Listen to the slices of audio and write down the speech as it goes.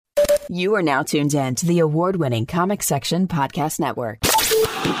You are now tuned in to the award-winning Comic Section Podcast Network.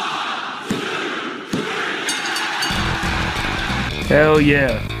 Hell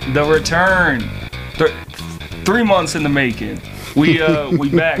yeah. The return. 3 months in the making. We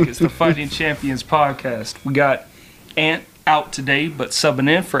back. It's the Fighting Champions podcast. We got Ant out today, but subbing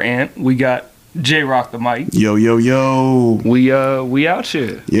in for Ant, we got JRoc the mic. Yo. We out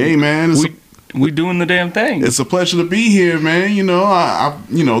here. Yeah, man. We doing the damn thing. It's a pleasure to be here, man. You know, I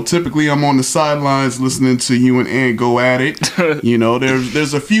typically I'm on the sidelines listening to you and Ant go at it. You know,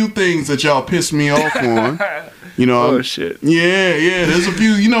 there's a few things that y'all piss me off on. You know, oh shit. Yeah. There's a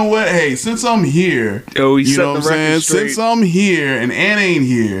few. You know what? Hey, since I'm here, you know what I'm saying? Since I'm here and Ant ain't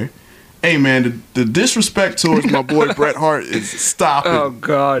here, hey man, the disrespect towards my boy Bret Hart is stopping. Oh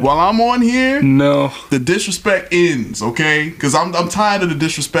God. While I'm on here, no, the disrespect ends. Okay, because I'm tired of the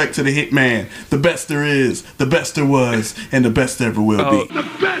disrespect to the Hitman. The best there is, the best there was, and the best there ever will be. The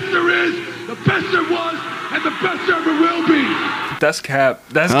best there is, the best there was, and the best there ever will be. That's cap.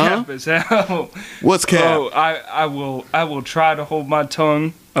 That's cap as hell. What's cap? Oh, I will try to hold my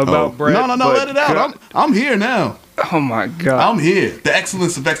tongue about Bret. No, let it out. I'm here now. Oh my God. I'm here. The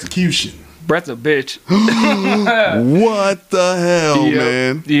excellence of execution. Bret's a bitch. What the hell,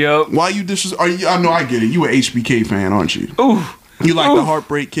 man? Yep. Why you I know I get it. You an HBK fan, aren't you? Ooh. You like the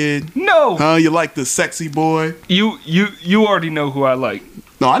Heartbreak Kid? No. Huh? You like the sexy boy? You already know who I like.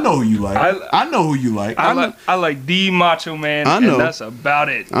 No, I know who you like. I know who you like. I like the Macho Man, I know. and that's about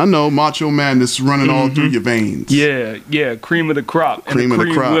it. I know Macho Man that's running all through your veins. Yeah, cream of the crop. Cream and of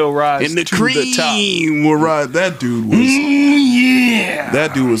the crop. Will rise and the to cream the top. will rise. That dude was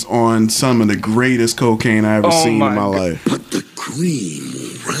That dude was on some of the greatest cocaine I ever seen in my life. But the cream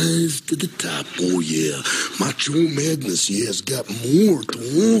will rise to the top. Oh yeah, Macho Madness has got more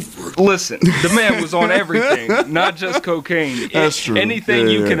to offer. Listen, the man was on everything, not just cocaine. That's true.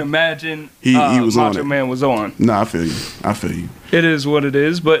 Anything you can imagine, he was on Macho it. Man was on. Nah, I feel you. It is what it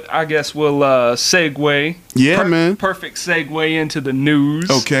is, but I guess we'll segue. Yeah, man. Perfect segue into the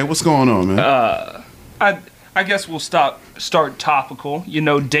news. Okay, what's going on, man? I guess we'll start topical. You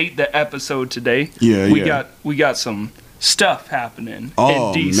know, date the episode today. Yeah, we got some stuff happening in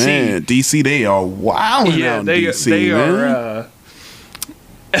Oh DC. man, DC, they are wilding out in DC, they man.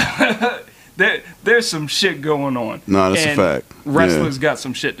 are. There's some shit going on. No, that's a fact. Wrestlers got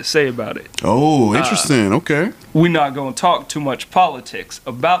some shit to say about it. Oh, interesting. Okay. We're not going to talk too much politics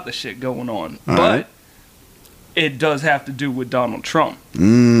about the shit going on, but it does have to do with Donald Trump.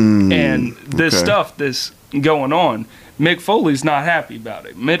 And this stuff that's going on, Mick Foley's not happy about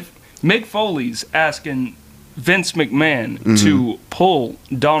it. Mick Foley's asking Vince McMahon to pull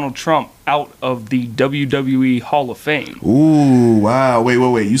Donald Trump out of the WWE Hall of Fame. Ooh, wow.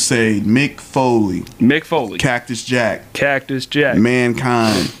 Wait. You say Mick Foley. Mick Foley. Cactus Jack.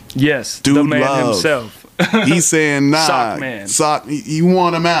 Mankind. Yes, Dude the man love. himself. He's saying, nah. Sock man. You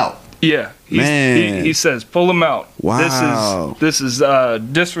want him out. Yeah. Man. He says, pull him out. Wow. This is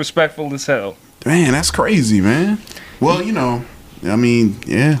disrespectful as hell. Man, that's crazy, man. Well, you know, I mean,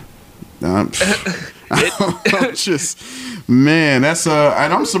 yeah. Just, man, that's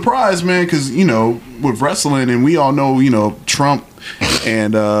and I'm surprised, man, because you know, with wrestling, and we all know, you know, Trump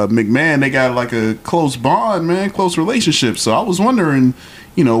and McMahon, they got like a close bond, man, close relationship. So I was wondering,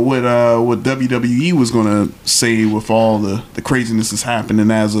 you know, what WWE was gonna say with all the craziness that's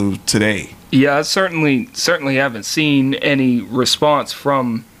happening as of today. Yeah, I certainly haven't seen any response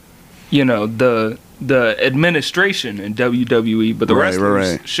from, you know, the administration in WWE, but the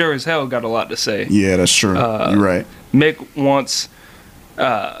wrestlers sure as hell got a lot to say. Yeah, that's true. You're right. Mick wants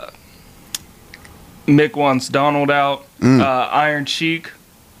Donald out. Iron Sheik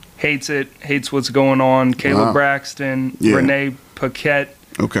hates what's going on. Caleb Braxton, Renee Paquette,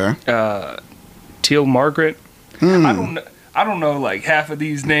 Teal Margaret. I don't know like half of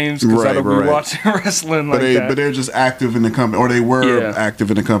these names because I don't be watching wrestling like that. But they're just active in the company, or they were active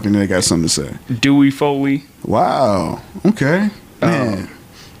in the company, and they got something to say. Dewey Foley. Wow. Okay. Man.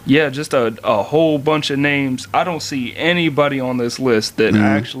 Yeah, just a whole bunch of names. I don't see anybody on this list that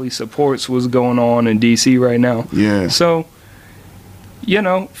actually supports what's going on in DC right now. Yeah. So, you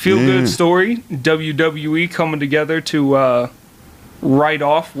know, feel good story. WWE coming together to write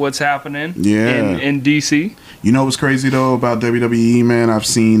off what's happening in DC. You know what's crazy though about WWE, man? I've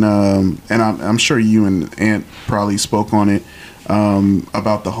seen, and I'm sure you and Ant probably spoke on it,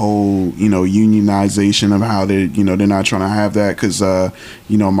 about the whole, you know, unionization of how they're not trying to have that because,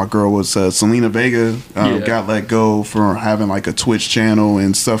 you know, my girl was Selena Vega got let go for having like a Twitch channel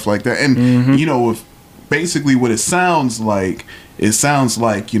and stuff like that. And, you know, with basically what it sounds like it sounds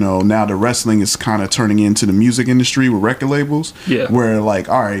like, now the wrestling is kind of turning into the music industry with record labels. Yeah. Where like,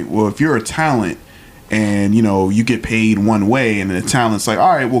 all right, well, if you're a talent and, you get paid one way and the talent's like,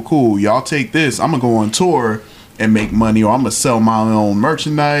 all right, well, cool, y'all take this. I'm going to go on tour and make money, or I'm going to sell my own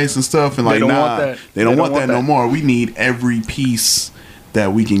merchandise and stuff. And like, They don't nah, want that. they don't want that no more. We need every piece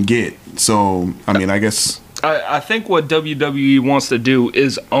that we can get. So, I mean, I guess... I think what WWE wants to do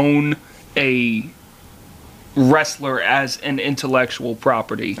is own a wrestler as an intellectual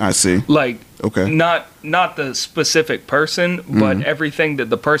property. I see. Like, okay, not the specific person, but everything that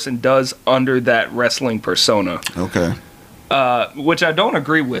the person does under that wrestling persona. Okay. Which I don't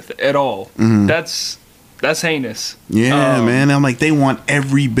agree with at all. That's heinous. Yeah, man. I'm like, they want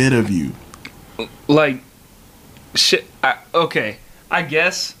every bit of you. Like, shit. Okay, I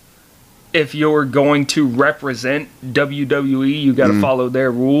guess if you're going to represent WWE, you got to follow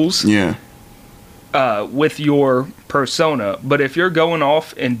their rules. Yeah. With your persona. But if you're going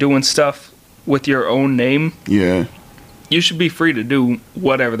off and doing stuff with your own name, yeah, you should be free to do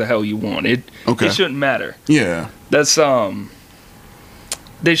whatever the hell you want. It shouldn't matter. Yeah. That's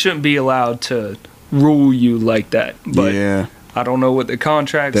they shouldn't be allowed to rule you like that. But yeah. I don't know what the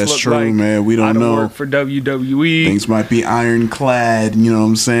contracts That's look true, like. man. We don't I don't know. work for WWE. Things might be ironclad, you know what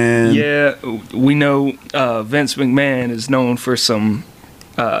I'm saying? Yeah, we know Vince McMahon is known for some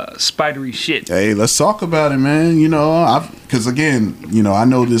spidery shit. Hey, let's talk about it, man. Because again, I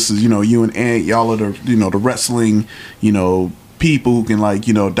know this is, you and Ant, y'all are the, the wrestling, people who can like,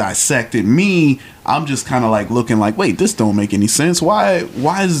 dissect it. Me, I'm just kind of like looking like, wait, this don't make any sense. Why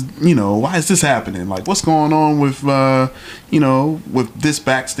is this happening? Like, what's going on with, with this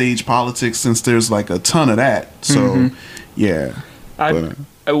backstage politics, since there's like a ton of that. So, yeah.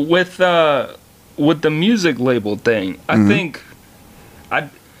 With the music label thing, I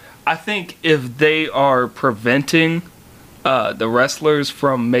think if they are preventing the wrestlers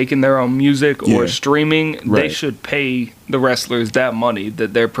from making their own music or streaming, they should pay the wrestlers that money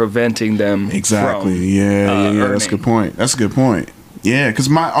that they're preventing them exactly. from Yeah. earning. That's a good point. Yeah, because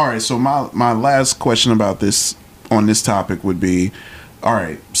my last question about this on this topic would be, all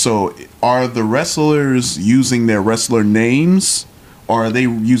right, so are the wrestlers using their wrestler names, or are they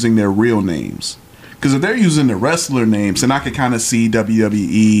using their real names? Because if they're using the wrestler names, then I could kind of see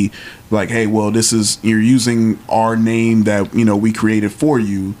WWE like, hey, well, you're using our name that, we created for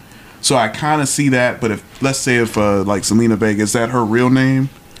you. So I kind of see that. But let's say like Selena Vega, is that her real name?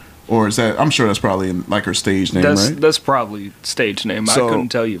 Or is that, I'm sure that's probably like her stage name, right? That's probably stage name. So, I couldn't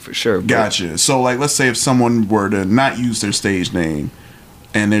tell you for sure. Gotcha. So like, let's say if someone were to not use their stage name,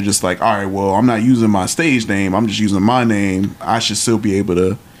 and they're just like, all right, well, I'm not using my stage name, I'm just using my name, I should still be able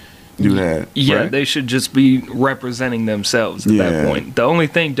to do that. Yeah, right? They should just be representing themselves at that point. The only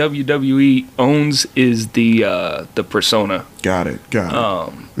thing WWE owns is the persona. Got it.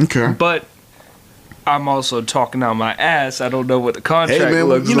 Okay. But I'm also talking out my ass. I don't know what the contract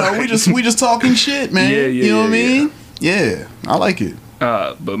looks like. we just talking shit, man. Yeah, what I mean? Yeah, I like it.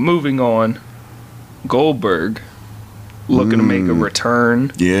 But moving on, Goldberg looking to make a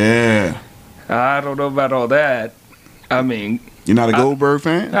return. Yeah. I don't know about all that. I mean, you're not a Goldberg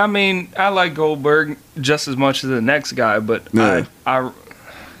fan? I mean, I like Goldberg just as much as the next guy, but I'm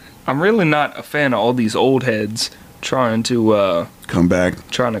really not a fan of all these old heads trying to come back.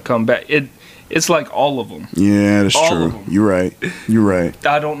 It's like all of them. Yeah, that's true. You're right.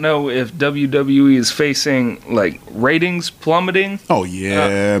 I don't know if WWE is facing like ratings plummeting. Oh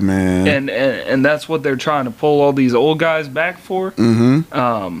yeah, man. And that's what they're trying to pull all these old guys back for.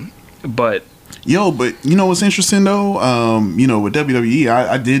 But you know what's interesting though? With WWE,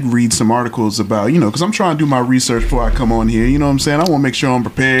 I did read some articles about, because I'm trying to do my research before I come on here. You know what I'm saying? I want to make sure I'm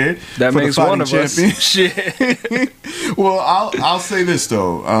prepared. That for makes the one of champion. us. Shit. Well, I'll say this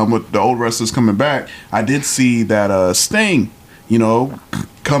though. With the old wrestlers coming back, I did see that Sting,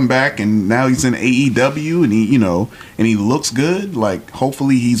 come back, and now he's in AEW, and he looks good. Like,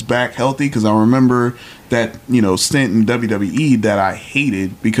 hopefully he's back healthy, because I remember that stint in WWE that I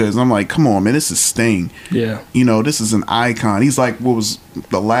hated, because I'm like, come on, man, this is Sting. Yeah. This is an icon. He's like, what was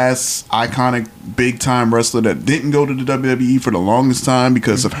the last iconic big time wrestler that didn't go to the WWE for the longest time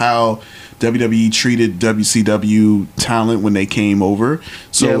because of how WWE treated WCW talent when they came over.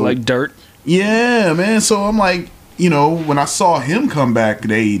 So yeah, like dirt. Yeah, man. So I'm like, when I saw him come back to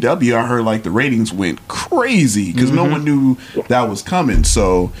AEW, I heard like the ratings went crazy because no one knew that was coming.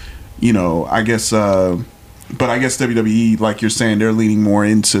 So, I guess, but I guess WWE, like you're saying, they're leaning more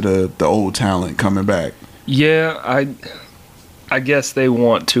into the old talent coming back. Yeah, I guess they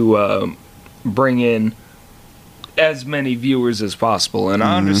want to bring in as many viewers as possible, and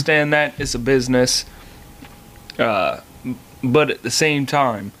I understand that it's a business. but at the same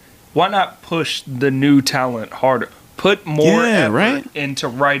time, why not push the new talent harder? Put more effort into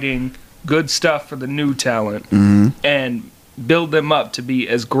writing good stuff for the new talent and build them up to be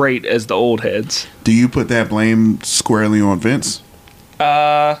as great as the old heads. Do you put that blame squarely on Vince?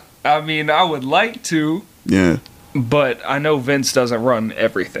 I mean, I would like to. Yeah. But I know Vince doesn't run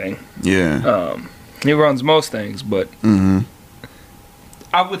everything. Yeah. He runs most things, but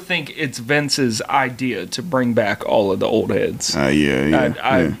I would think it's Vince's idea to bring back all of the old heads.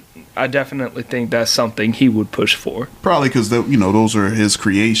 I definitely think that's something he would push for. Probably because those are his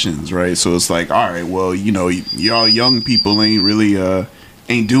creations, right? So it's like, all right, well, y'all young people ain't really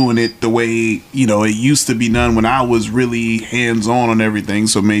ain't doing it the way it used to be done when I was really hands on everything.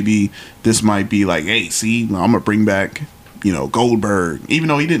 So maybe this might be like, hey, see, I'm gonna bring back Goldberg, even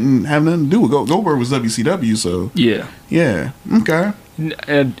though he didn't have nothing to do with Goldberg was WCW. So yeah, okay.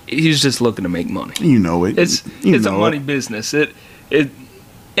 And he's just looking to make money. It's a money business. It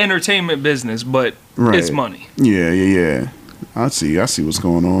entertainment business, but it's money. Yeah. I see what's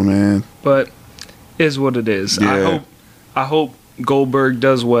going on, man. But is what it is. Yeah. I hope Goldberg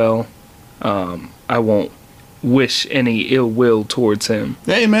does well. I won't wish any ill will towards him.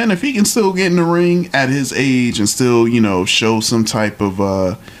 Hey, man, if he can still get in the ring at his age and still, show some type of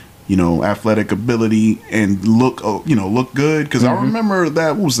athletic ability and look good, because I remember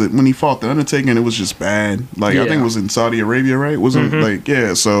that, what was it, when he fought the Undertaker, and it was just bad. Like, I think it was in Saudi Arabia, right? Wasn't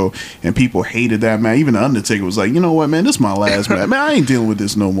so, and people hated that, man. Even the Undertaker was like, you know what, man, this is my last match, man. I ain't dealing with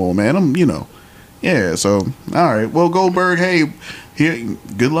this no more, man. So all right, well, Goldberg, hey, here,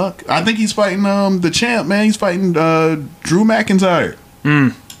 good luck. I think he's fighting the champ, man. He's fighting Drew McIntyre,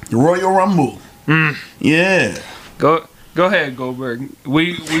 the Royal Rumble. Yeah, Go ahead, Goldberg.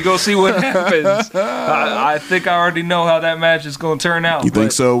 We go see what happens. I think I already know how that match is going to turn out. You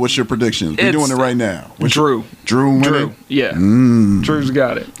think so? What's your prediction? We're doing it right now. Drew winning? Yeah. Drew's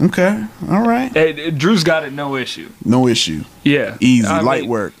got it. Okay. All right. Hey, Drew's got it, no issue. No issue. Yeah. Easy. Light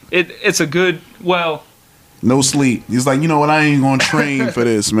work. It's a good, no sleep. He's like, you know what? I ain't going to train for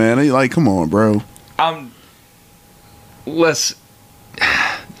this, man. He's like, come on, bro.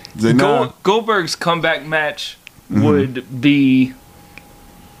 Goldberg's comeback match would be,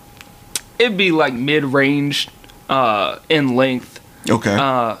 it'd be like mid-range in length.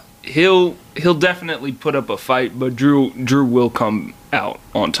 Okay. He'll definitely put up a fight, but Drew will come out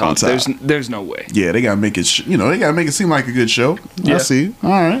on top. There's no way. Yeah, they gotta make it. They gotta make it seem like a good show. Yeah. I see. All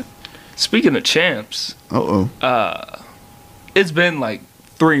right. Speaking of champs, it's been like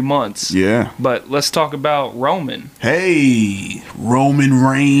 3 months. Yeah. But let's talk about Roman. Hey, Roman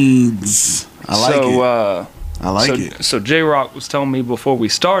Reigns. I like it. So JRoc was telling me before we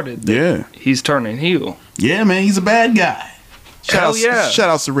started that he's turning heel. Yeah, man, he's a bad guy. Shout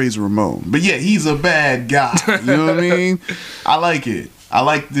out to Razor Ramon. But yeah, he's a bad guy. You know what I mean? I like it. I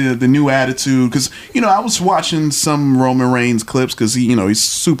like the new attitude because, I was watching some Roman Reigns clips because he's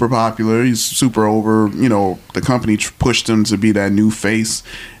super popular. He's super over. The company pushed him to be that new face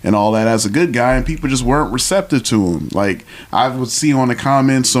and all that as a good guy, and people just weren't receptive to him. Like, I would see on the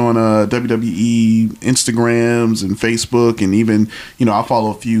comments on WWE Instagrams and Facebook, and even, I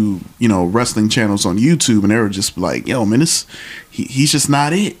follow a few, wrestling channels on YouTube, and they were just like, yo, man, he's just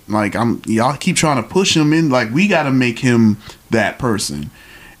not it. Like, y'all keep trying to push him in. Like, we got to make him that person.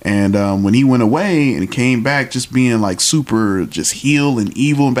 And when he went away and came back just being like super just heel and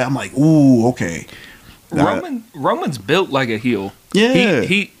evil and bad, I'm like, ooh, okay. Roman's built like a heel. Yeah.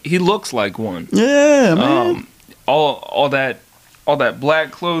 He looks like one. Yeah, man. All that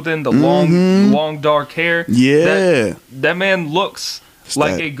black clothing, the long dark hair. Yeah. That man looks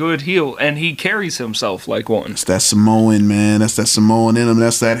like a good heel, and he carries himself like one. It's that Samoan, man. That's that Samoan in him.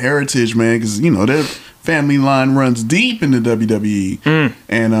 That's that heritage, man, because their family line runs deep in the WWE.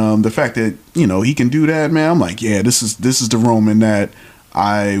 And the fact that he can do that, man, I'm like, yeah, this is the Roman that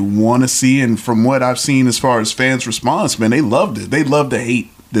I want to see. And from what I've seen as far as fans' response, man, they loved it. They love to hate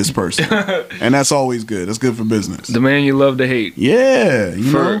this person, and that's always good. That's good for business. The man you love to hate. Yeah,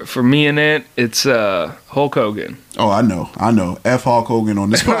 for me and Ant, it's Hulk Hogan. Oh, I know. F Hulk Hogan on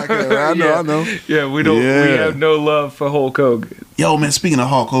this podcast. I know. Yeah, we have no love for Hulk Hogan. Yo, man, speaking of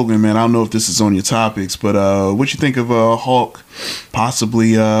Hulk Hogan, man, I don't know if this is on your topics, but what you think of Hulk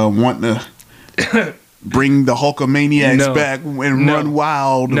possibly wanting to bring the Hulkamaniacs back and run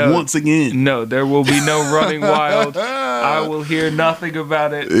wild once again? No, there will be no running wild. I will hear nothing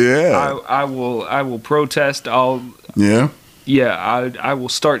about it. Yeah. I will protest. Yeah, I will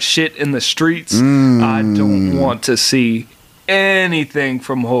start shit in the streets. I don't want to see anything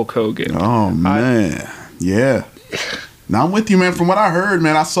from Hulk Hogan. Oh, man. Yeah. Now, I'm with you, man. From what I heard,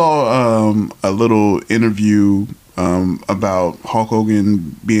 man, I saw a little interview about Hulk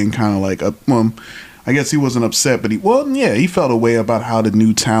Hogan being kind of like I guess he wasn't upset, but he felt a way about how the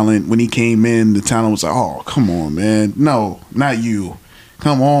new talent, when he came in, the talent was like, oh, come on, man. No, not you.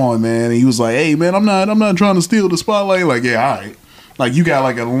 Come on, man. And he was like, hey, man, I'm not trying to steal the spotlight. Like, yeah, all right. Like, you got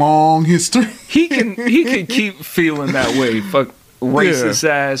like a long history. He can keep feeling that way. Fuck. Racist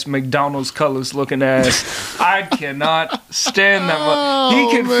ass, McDonald's colors looking ass. I cannot stand that. He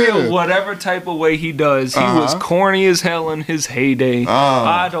can feel whatever type of way he does. He was corny as hell in his heyday.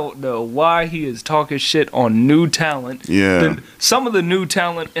 I don't know why he is talking shit on new talent. Yeah. Some of the new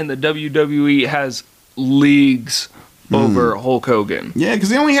talent in the WWE has leagues over Hulk Hogan. Yeah,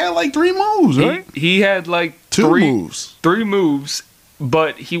 because he only had like 3 moves, right? He had like 3 moves,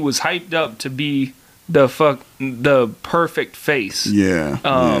 but he was hyped up to be the perfect face.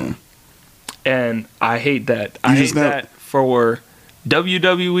 Yeah. And I hate that. I hate that for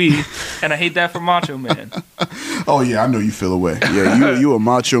WWE, and I hate that for Macho Man. Oh yeah, I know you feel away. Yeah, you a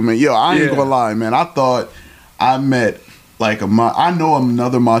Macho Man. Yo, I ain't gonna lie, man. I thought I met like I know I'm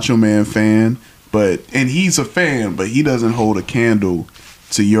another Macho Man fan, and he's a fan, but he doesn't hold a candle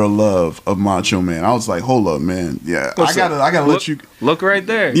to your love of Macho Man. I was like, hold up, man. Yeah, I gotta let you look right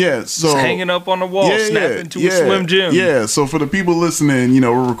there. Yeah, so it's hanging up on the wall, snapping to a Slim Jim. Yeah, so for the people listening,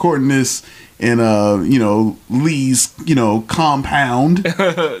 we're recording this in Lee's compound,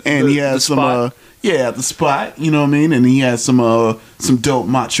 and he has some at the spot, you know what I mean, and he has some dope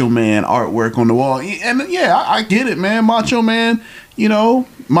Macho Man artwork on the wall, and I get it, man. Macho Man,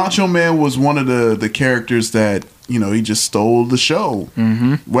 Macho Man was one of the characters that. He just stole the show,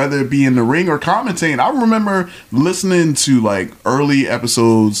 whether it be in the ring or commentating. I remember listening to like early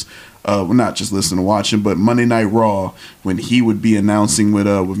episodes, not just listening, watching, but Monday Night Raw when he would be announcing with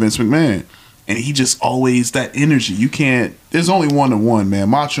Vince McMahon, and he just always that energy. You can't. There's only 1-to-1, man.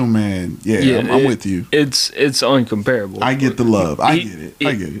 Macho Man. Yeah, I'm with you. It's uncomparable. I get the love. I get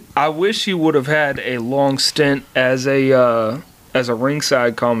it. I wish he would have had a long stint as a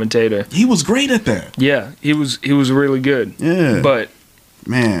ringside commentator. He was great at that. Yeah, he was really good. Yeah. But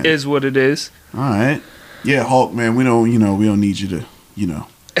man, is what it is. All right. Yeah, Hulk, man, we don't need you to, we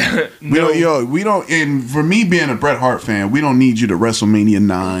don't and for me being a Bret Hart fan, we don't need you to WrestleMania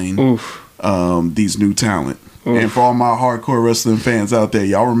 9 these new talent. Oof. And for all my hardcore wrestling fans out there,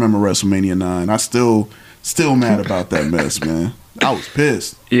 y'all remember WrestleMania 9. I still mad about that mess, man. I was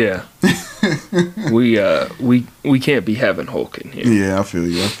pissed. Yeah. we can't be having Hulk in here. Yeah, I feel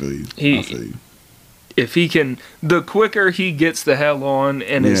you. If he can, the quicker he gets the hell on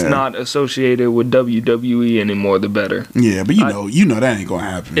and is not associated with WWE anymore, the better. Yeah, but you know that ain't gonna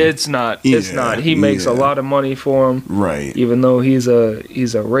happen. It's not. It's not. He makes a lot of money for him, right? Even though he's a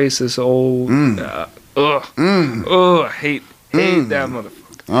racist old. I hate that motherfucker.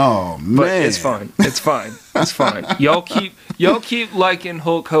 Oh man! But it's fine. It's fine. Y'all keep liking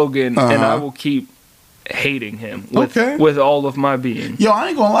Hulk Hogan, and I will keep hating him with all of my being. Yo, I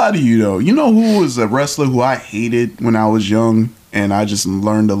ain't gonna lie to you though. You know who was a wrestler who I hated when I was young, and I just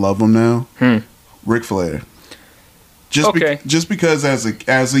learned to love him now? Ric Flair. Just because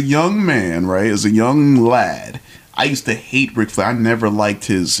as a young man, right, as a young lad, I used to hate Ric Flair. I never liked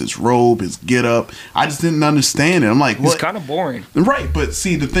his robe, his get up. I just didn't understand it. I'm like, what? It's kind of boring. Right, but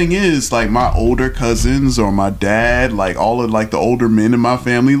see, the thing is, like, my older cousins or my dad, like, all of, like, the older men in my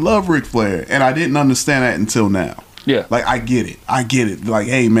family love Ric Flair. And I didn't understand that until now. Yeah. Like, I get it. Like,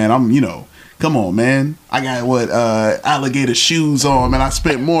 hey, man, come on, man. I got alligator shoes on, man. I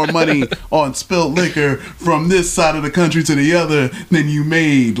spent more money on spilled liquor from this side of the country to the other than you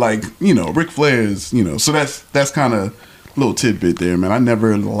made. Like, Ric Flair's, so that's kind of a little tidbit there, man. I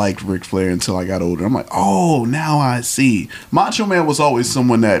never liked Ric Flair until I got older. I'm like, oh, now I see. Macho Man was always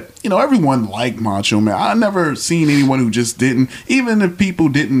someone that, everyone liked Macho Man. I never seen anyone who just didn't. Even if people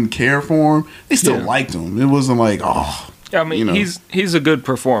didn't care for him, they still liked him. It wasn't like, oh. I mean, he's a good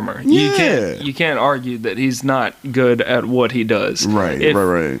performer. Yeah. You can't argue that he's not good at what he does. Right.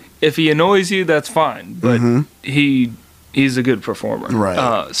 If he annoys you, that's fine. But he's a good performer.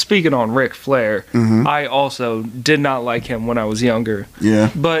 Right. Speaking on Ric Flair, I also did not like him when I was younger.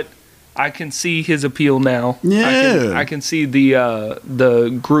 Yeah. But I can see his appeal now. Yeah. I can see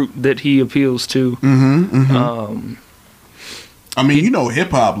the group that he appeals to. I mean,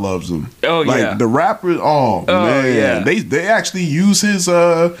 hip hop loves him. Oh, like, yeah. The rappers, man. Yeah. They actually use his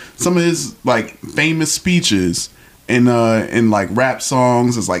some of his like famous speeches in like rap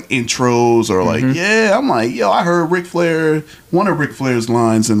songs as like intros or like I'm like, yo, I heard one of Ric Flair's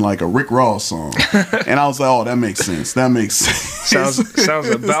lines in like a Rick Ross song. And I was like, oh, that makes sense. Sounds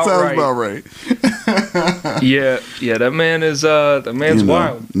about right. Yeah, that man is that man's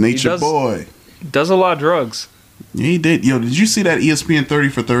wild. Nature boy. Does a lot of drugs. Yeah, he did. Yo, did you see that ESPN 30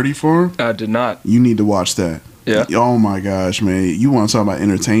 for 30 for him? I did not. You need to watch that. Yeah. Oh my gosh, man. You want to talk about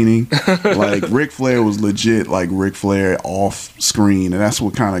entertaining? Like, Ric Flair was legit like Ric Flair off screen, and that's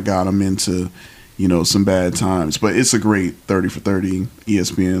what kind of got him into, some bad times. But it's a great 30 for 30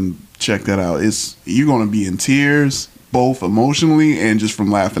 ESPN. Check that out. You're going to be in tears, both emotionally and just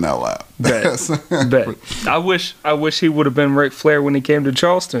from laughing out loud. Bet. I wish he would have been Ric Flair when he came to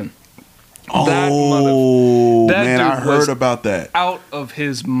Charleston. That man, I heard about that. Out of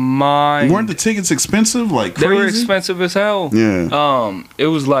his mind. Weren't the tickets expensive? Like crazy? They were expensive as hell. Yeah. It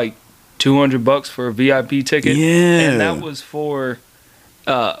was like $200 for a VIP ticket. Yeah. And that was for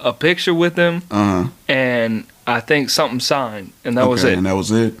a picture with him. And I think something signed, and that was it. And that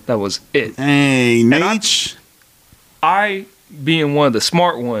was it. That was it. Hey, Nate. I, being one of the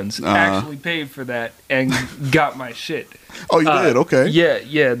smart ones, actually paid for that and got my shit. Oh, you did? Okay.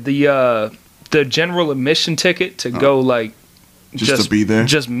 Yeah. The general admission ticket to go just to be there,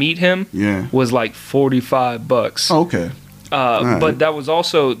 just meet him, was like $45. Oh, okay. But that was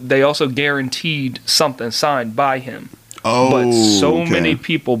they also guaranteed something signed by him. Oh, but so many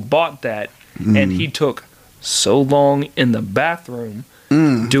people bought that, and he took so long in the bathroom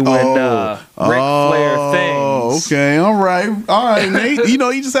doing Ric Flair things. Okay, all right, Nate. He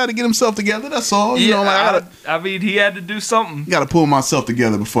just had to get himself together. That's all. He had to do something. Got to pull myself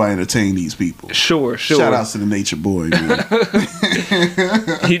together before I entertain these people. Sure. Shout outs to the Nature Boy, man.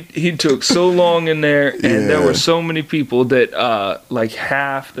 he took so long in there, and there were so many people that like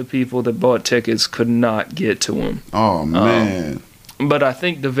half the people that bought tickets could not get to him. Oh man! But I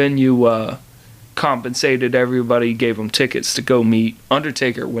think the venue compensated everybody, gave them tickets to go meet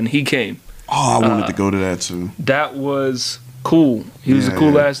Undertaker when he came. Oh, I wanted to go to that too. That was cool. He was a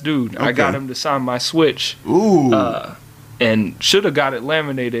cool ass dude. Okay. I got him to sign my Switch. Ooh. And should have got it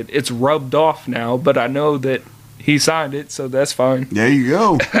laminated. It's rubbed off now, but I know that he signed it, so that's fine. There you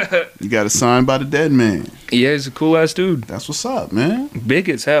go. You got it signed by the dead man. Yeah, he's a cool ass dude. That's what's up, man. Big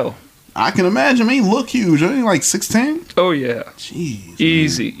as hell. I can imagine. He look huge. Ain't like 6'10"? Oh yeah. Jeez.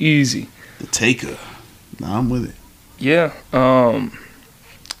 Easy. The Taker. Nah, I'm with it. Yeah.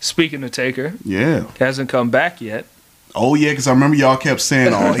 Speaking of Taker. Yeah. Hasn't come back yet. Oh, yeah, because I remember y'all kept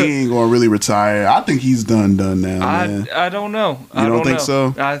saying, he ain't going to really retire. I think he's done now, man. I don't know. You don't think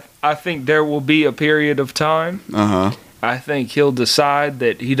so? I think there will be a period of time. I think he'll decide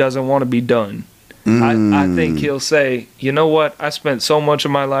that he doesn't want to be done. I think he'll say, you know what? I spent so much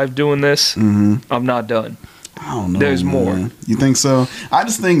of my life doing this. I'm not done. I don't know. There's more. You think so? I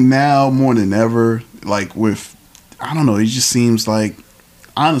just think now more than ever, like I don't know, it just seems like,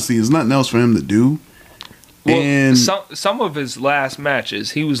 honestly, there's nothing else for him to do. Well, and some of his last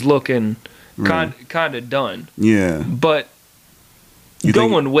matches, he was looking kind of done. Yeah. But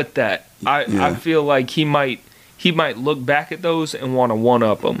going with that, I feel like he might look back at those and want to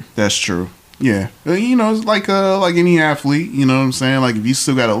one-up them. That's true. Yeah. It's like any athlete, you know what I'm saying? Like, if you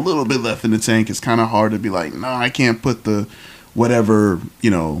still got a little bit left in the tank, it's kind of hard to be like, no, I can't put the whatever,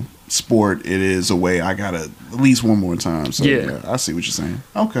 sport it is away. I got to at least one more time. So, yeah, I see what you're saying.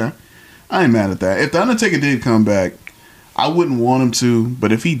 Okay. I ain't mad at that. If The Undertaker did come back, I wouldn't want him to,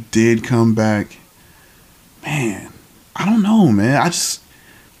 but if he did come back, man, I don't know, man.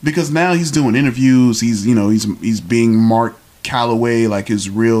 Because now he's doing interviews, he's being Mark Calloway, like his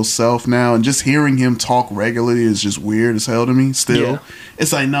real self now, and just hearing him talk regularly is just weird as hell to me still.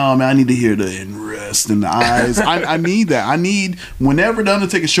 It's like, no, man, I need to hear the unrest in the eyes. I need that. I need, whenever The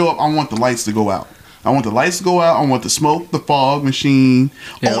Undertaker show up, I want the lights to go out. I want the lights to go out. I want the smoke, the fog machine.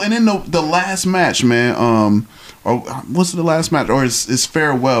 Yep. Oh, and then the last match, man. Or what's the last match? Or it's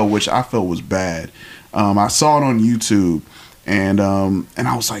Farewell, which I felt was bad. I saw it on YouTube, and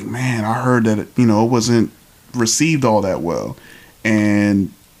I was like, man, I heard that it wasn't received all that well,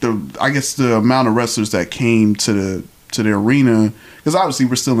 and I guess the amount of wrestlers that came to the arena, because obviously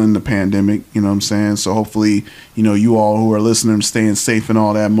we're still in the pandemic, you know what I'm saying? So hopefully, you all who are listening, staying safe and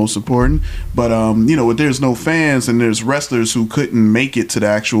all that, most important. But if there's no fans and there's wrestlers who couldn't make it to the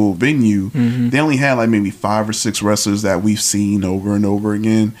actual venue, they only had like maybe 5 or 6 wrestlers that we've seen over and over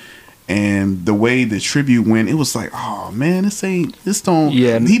again. And the way the tribute went, it was like, oh man, he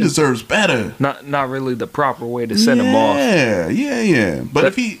deserves better. Not really the proper way to send him off. Yeah. But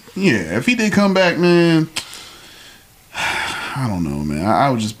if he did come back, man, I don't know, man. I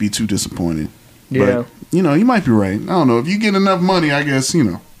would just be too disappointed. Yeah. But, you might be right. I don't know. If you get enough money, I guess,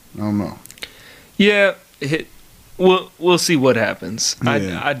 I don't know. Yeah. We'll see what happens.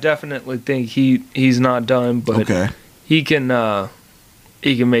 Yeah. I definitely think he's not done, but he can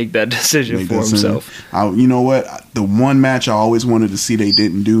make that decision for himself. You know what? The one match I always wanted to see they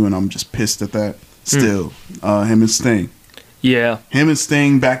didn't do, and I'm just pissed at that. Still, him and Sting. Yeah. Him and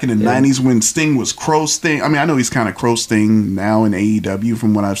Sting back in the 90s when Sting was Crow Sting. I mean, I know he's kind of Crow Sting now in AEW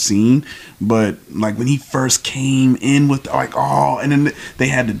from what I've seen. But, like, when he first came in with, like, and then they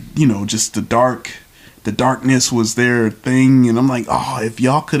had the, just the darkness was their thing. And I'm like, if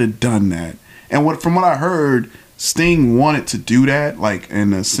y'all could have done that. And from what I heard, Sting wanted to do that, like,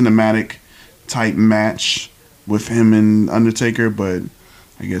 in a cinematic type match with him and Undertaker. But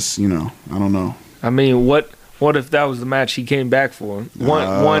I guess, I don't know. I mean, what if that was the match he came back for?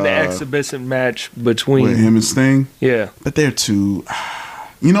 One exhibition match between with him and Sting. Yeah, but they're too.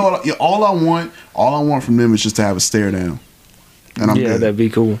 You know what? All I want from them is just to have a stare down, and I'm good. That'd be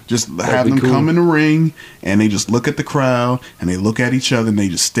cool. Just have them come in the ring and they just look at the crowd and they look at each other and they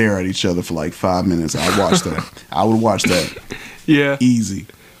just stare at each other for like 5 minutes. I'd watch that. I would watch that. Yeah, easy.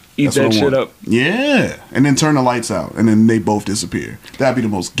 Eat that shit up. Yeah. And then turn the lights out. And then they both disappear. That'd be the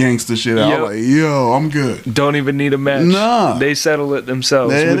most gangster shit out. I'm like, I'm good. Don't even need a match. Nah. They settle it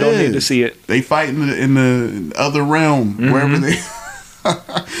themselves. We don't need to see it. They fight in the other realm. Wherever they...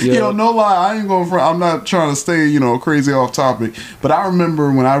 no lie, I ain't going for. I'm not trying to stay, crazy off topic. But I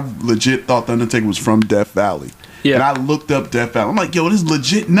remember when I legit thought The Undertaker was from Death Valley. Yeah. And I looked up Death Valley. I'm like, this is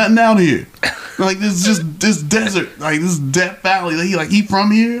legit nothing out here. Like, this is just this desert. Like, this is Death Valley. He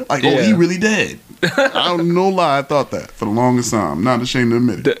from here? Like, he really dead. I don't know lie. I thought that for the longest time. I'm not ashamed to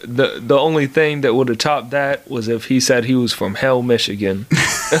admit it. The only thing that would have topped that was if he said he was from Hell, Michigan.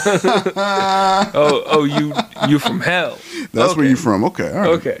 you from Hell. That's where you from. Okay. All right.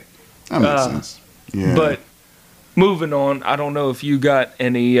 Okay. That makes sense. Yeah. But moving on, I don't know if you got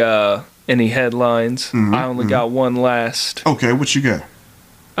any headlines. I only got one last. Okay, what you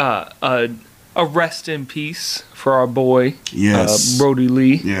got? A rest in peace for our boy, yes, Brody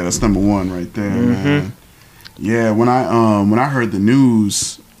Lee. Yeah, that's number one right there, man. Yeah, when I heard the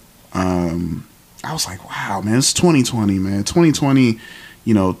news, I was like, wow, man, it's 2020, man. 2020,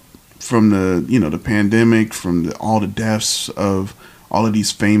 from the pandemic, from all the deaths of all of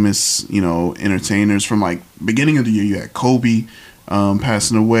these famous, entertainers. From like beginning of the year, you had Kobe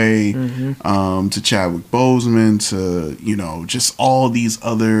passing away, to Chadwick Boseman, to just all these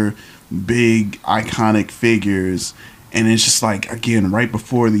other big iconic figures. And it's just like, again, right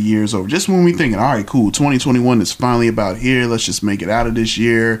before the year's over, just when we thinking, all right, cool, 2021 is finally about here, let's just make it out of this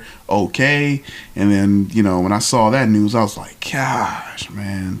year, okay. And then when I saw that news, I was like, gosh,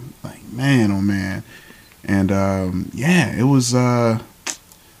 man, like, man, oh man. And it was I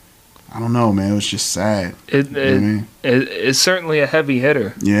don't know, man, it was just sad. It's certainly a heavy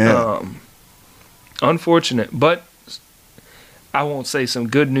hitter. Yeah. Unfortunate, but I won't say some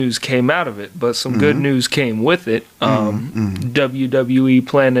good news came out of it, but some good news came with it. WWE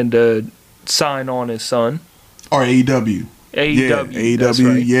planning to sign on his son. Or AEW. AEW. Yeah, AEW.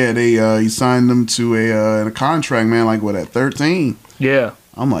 Right. Yeah, he signed them to a contract, man, like what, at 13? Yeah.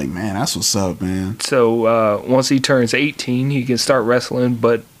 I'm like, man, that's what's up, man. So once he turns 18, he can start wrestling,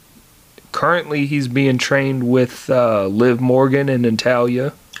 but currently he's being trained with Liv Morgan and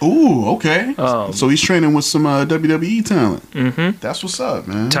Natalia. Ooh, okay. So he's training with some WWE talent. Mm-hmm. That's what's up,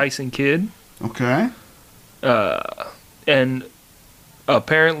 man. Tyson Kidd. Okay. And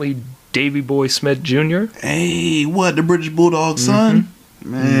apparently Davey Boy Smith Jr. Hey, what, the British Bulldog's son?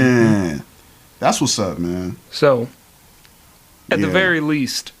 Man, that's what's up, man. So, at the very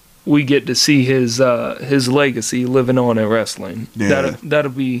least, we get to see his legacy living on in wrestling. Yeah.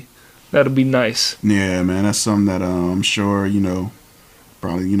 That'll be nice. Yeah, man, that's something that I'm sure,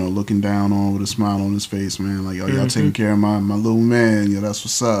 probably, looking down on with a smile on his face, man. Like, y'all taking care of my little man. That's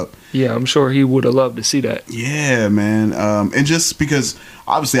what's up. Yeah, I'm sure he would have loved to see that. Yeah, man. And just because,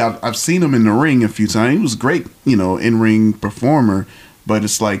 obviously, I've seen him in the ring a few times. He was a great, in-ring performer. But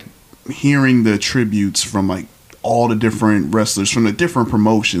it's like hearing the tributes from, like, all the different wrestlers from the different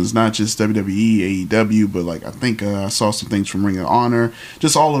promotions, not just WWE, AEW, but, like, I think I saw some things from Ring of Honor.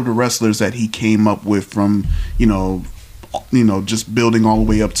 Just all of the wrestlers that he came up with from, just building all the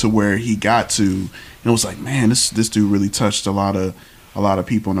way up to where he got to. And it was like, man, this dude really touched a lot of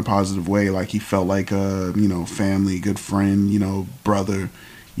people in a positive way. Like, he felt like a family, good friend, brother,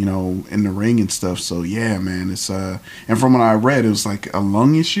 in the ring and stuff. So yeah, man, it's and from what I read, it was like a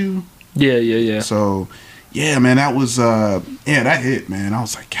lung issue. Yeah. So yeah, man, that was that hit, man. I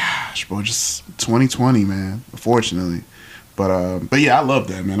was like, gosh, bro, just 2020, man. Unfortunately. But yeah, I love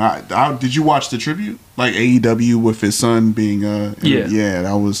that, man. I did you watch the tribute, like AEW with his son being yeah,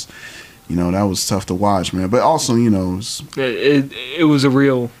 that was that was tough to watch, man. But also, it was a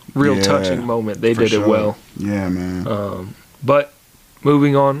real touching moment. They did it well. Yeah, man. But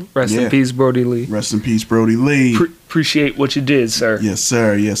moving on, rest in peace, Brody Lee. Rest in peace, Brody Lee. Appreciate what you did, sir. Yes,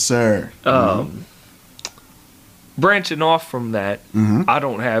 sir. Yes, sir. branching off from that, I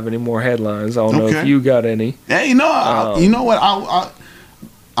don't have any more headlines. I don't know Okay. if you got any. Hey, you know what?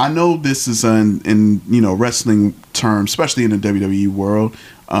 I know this is in wrestling terms, especially in the WWE world.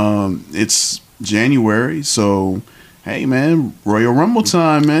 It's January, so hey, man, Royal Rumble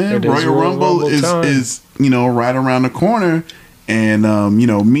time, man. It is Royal Rumble time. is right around the corner. And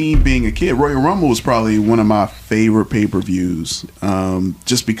me being a kid, Royal Rumble was probably one of my favorite pay-per-views,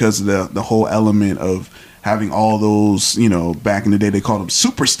 just because of the whole element of having all those, back in the day they called them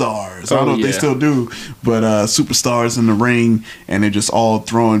superstars. I don't know if they still do, but superstars in the ring, and they're just all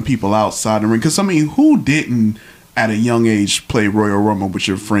throwing people outside the ring. Because, I mean, who didn't at a young age play Royal Rumble with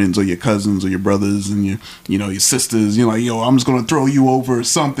your friends or your cousins or your brothers and your sisters? You're like, I'm just going to throw you over or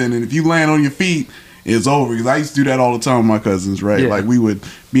something, and if you land on your feet, it's over. Because I used to do that all the time with my cousins, right? Yeah. Like, we would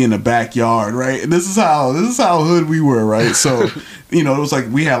be in the backyard, right? And this is how hood we were, right? So, it was like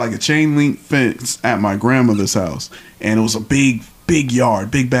we had like a chain link fence at my grandmother's house, and it was a big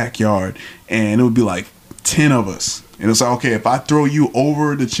yard, big backyard, and it would be like 10 of us. And it's like, okay, if I throw you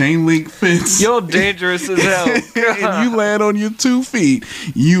over the chain link fence, You're dangerous as hell. and you land on your 2 feet,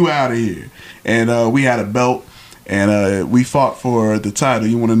 you out of here. And we had a belt, and we fought for the title.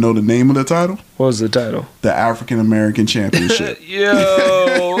 You want to know the name of the title? What was the title? The African American Championship.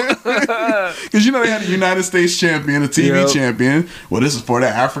 Yo. Because they had a United States champion, a TV champion. Well, this is for the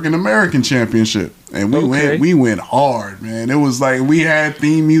African American Championship, and we went hard, man. It was like we had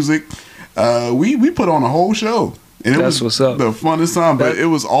theme music. We put on a whole show. And That's what's up. The funnest time, but it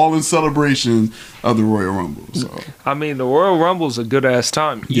was all in celebration of the Royal Rumble. So. I mean, the Royal Rumble's a good ass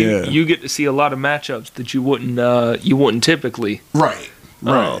time. You get to see a lot of matchups that you wouldn't typically. Right.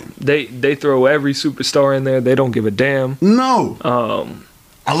 They throw every superstar in there. They don't give a damn. No.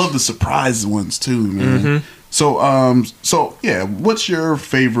 I love the surprise ones too, man. So yeah, what's your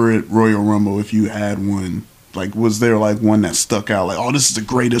favorite Royal Rumble if you had one? Like, was there like one that stuck out? Like, oh, this is the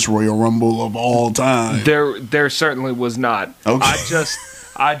greatest Royal Rumble of all time. There certainly was not. Okay.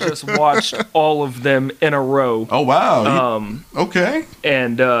 I just watched all of them in a row. Oh wow. Okay.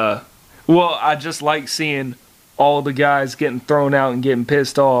 And I just like seeing all the guys getting thrown out and getting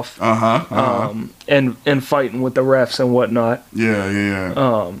pissed off. And fighting with the refs and whatnot.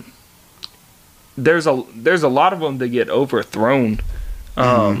 Yeah. There's a lot of them that get overthrown.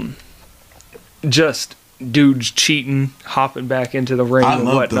 Just dudes cheating, hopping back into the ring and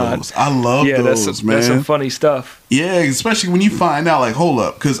whatnot. I love those, man. That's some funny stuff. Yeah, especially when you find out, like, hold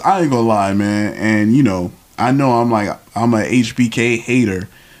up, because I ain't gonna lie, man, and I know I'm a HBK hater.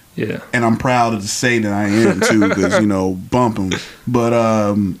 Yeah. And I'm proud to say that I am too, because bump him.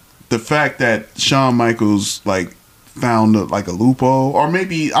 But the fact that Shawn Michaels found a loophole, or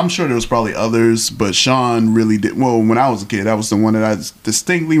maybe I'm sure there was probably others, but Shawn really did. Well, when I was a kid, that was the one that I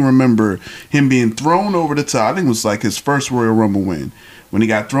distinctly remember him being thrown over the top. I think it was like his first Royal Rumble win. When he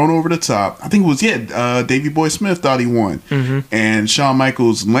got thrown over the top, I think it was Davey Boy Smith thought he won, and Shawn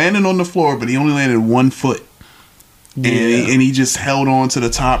Michaels landed on the floor, but he only landed 1 foot. And he just held on to the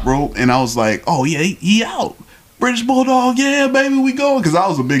top rope, and I was like, oh yeah, he out. British Bulldog, yeah, baby, we going. Because I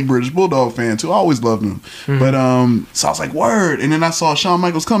was a big British Bulldog fan too. I always loved him. But so I was like, word. And then I saw Shawn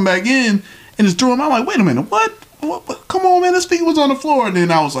Michaels come back in and just threw him. I'm like, wait a minute, what? Come on, man, his feet was on the floor. And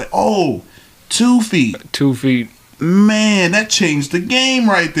then I was like, oh, 2 feet. 2 feet. Man, that changed the game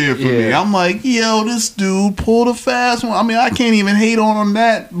right there for me. I'm like, yo, this dude pulled a fast one. I mean, I can't even hate on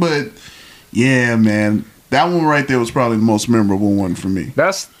that, but yeah, man. That one right there was probably the most memorable one for me.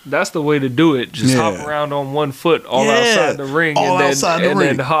 That's the way to do it. Just hop around on 1 foot outside the ring,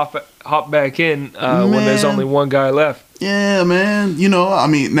 then hop back in when there's only one guy left. Yeah, man. I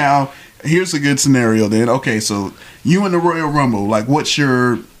mean, now here's a good scenario. Then, okay, so you in the Royal Rumble, like, what's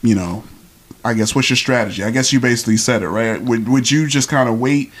your, what's your strategy? I guess you basically said it, right? Would you just kind of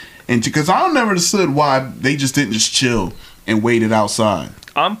wait because I never understood why they just didn't just chill and wait it outside.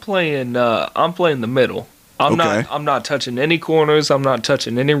 I'm playing the middle. I'm not touching any corners. I'm not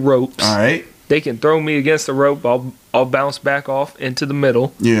touching any ropes. All right. They can throw me against the rope. I'll bounce back off into the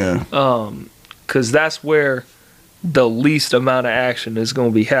middle. Yeah. Because that's where the least amount of action is going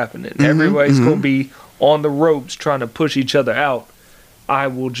to be happening. Everybody's going to be on the ropes trying to push each other out. I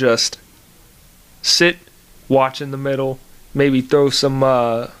will just sit, watch in the middle, maybe throw some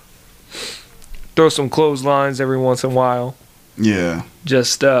clotheslines every once in a while. Yeah.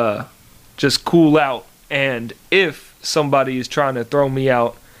 Just cool out. And if somebody is trying to throw me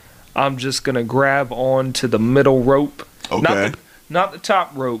out, I'm just going to grab on to the middle rope. Okay. Not the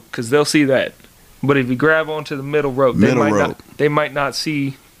top rope, because they'll see that. But if you grab onto the middle rope, they might not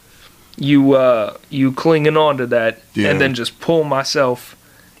see you clinging onto that, and then just pull myself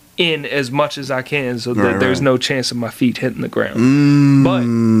in as much as I can so that there's no chance of my feet hitting the ground. But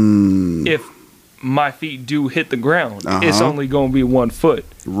if my feet do hit the ground, it's only going to be 1 foot.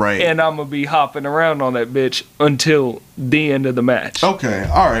 Right. And I'm going to be hopping around on that bitch until the end of the match. Okay.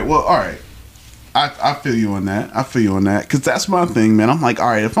 All right. Well, all right. I feel you on that. Because that's my thing, man. I'm like, all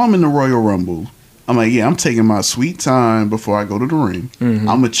right, if I'm in the Royal Rumble, I'm like, yeah, I'm taking my sweet time before I go to the ring. I'm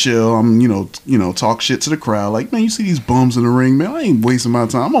gonna chill. I'm, talk shit to the crowd. Like, man, you see these bums in the ring, man. I ain't wasting my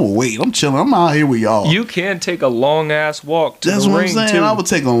time. I'm gonna wait. I'm chilling. I'm out here with y'all. You can take a long ass walk to That's the what ring I'm saying. too. I would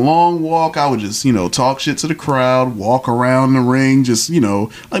take a long walk. I would just, talk shit to the crowd, walk around the ring, just,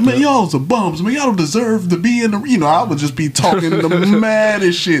 like, man, y'all's a bums. Man, y'all don't deserve to be in the. I would just be talking the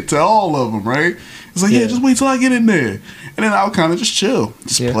maddest shit to all of them, right? It's like, yeah, just wait till I get in there. And then I would kind of just chill.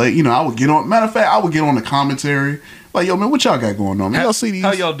 Just play. I would get on. Matter of fact, I would get on the commentary. Like, yo, man, what y'all got going on? Man, y'all see these?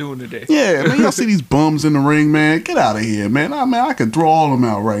 How y'all doing today? Yeah, man, y'all see these bums in the ring, man? Get out of here, man. I could throw all of them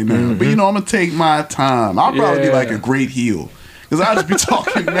out right now. But, I'm going to take my time. I'll probably be like a great heel. Because I'll just be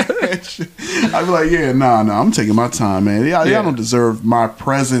talking mad shit. I'd be like, yeah, nah, I'm taking my time, man. Y'all don't deserve my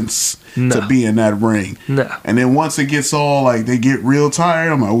presence to be in that ring. No. And then once it gets all, like, they get real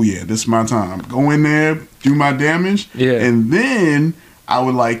tired, I'm like, oh, yeah, this is my time. Go in there, do my damage. Yeah. And then I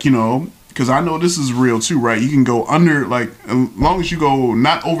would, like, because I know this is real, too, right? You can go under, like, as long as you go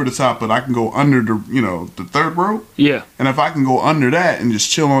not over the top, but I can go under the, the third rope. Yeah. And if I can go under that and just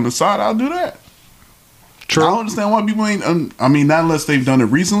chill on the side, I'll do that. True. I don't understand why people ain't. Not unless they've done it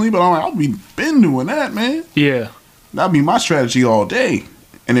recently, but I'm like, I'll been doing that, man. Yeah, that'd be my strategy all day.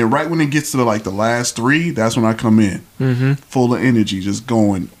 And then right when it gets to the last 3, that's when I come in, full of energy, just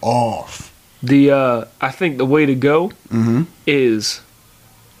going off. I think the way to go is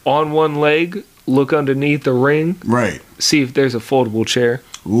on one leg, look underneath the ring, right? See if there's a foldable chair.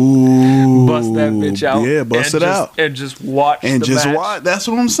 Ooh, bust that bitch out. Yeah, bust it out. And just watch and the just match. watch. That's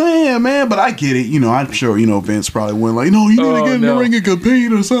what I'm saying, man. But I get it. I'm sure, Vince probably went like, no, you need to get in the ring and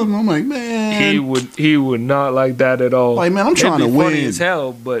compete or something. I'm like, man. He would not like that at all. Like, man, I'm trying to win. Funny as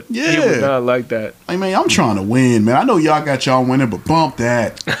hell, but he would not like that. Like, man, I'm trying to win, man. I know y'all got y'all winning, but bump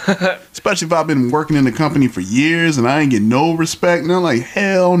that. Especially if I've been working in the company for years and I ain't get no respect. And I'm like,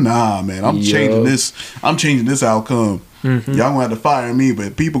 hell nah, man. I'm changing this. I'm changing this outcome. Y'all gonna have to fire me,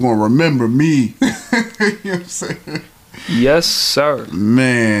 but people gonna remember me. You know what I'm saying? Yes, sir.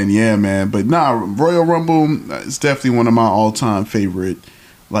 Man, yeah, man. But nah, Royal Rumble is definitely one of my all-time favorite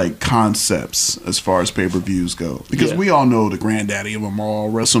concepts as far as pay-per-views go. Because we all know the granddaddy of them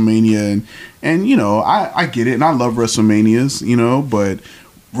all, WrestleMania, and I get it, and I love WrestleManias, but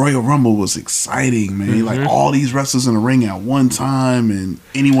Royal Rumble was exciting, man. Like all these wrestlers in the ring at one time, and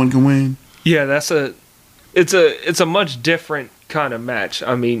anyone can win. Yeah, it's a much different kind of match.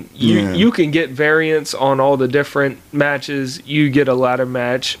 I mean, you can get variants on all the different matches. You get a ladder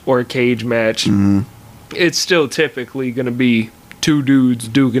match or a cage match. It's still typically going to be 2 dudes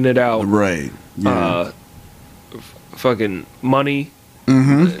duking it out. Right. Yeah. Fucking money.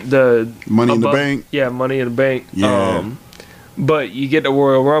 The Money in the Bank. Yeah, Money in the Bank. Yeah. But you get the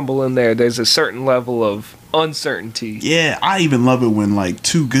Royal Rumble in there. There's a certain level of uncertainty. Yeah, I even love it when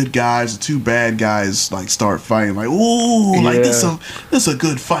 2 good guys, 2 bad guys start fighting. Like, ooh, this is a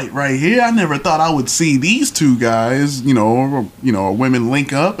good fight right here. I never thought I would see these 2 guys, women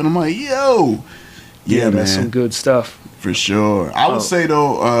link up, and I'm like, yo, yeah, man, that's some good stuff for sure. I would say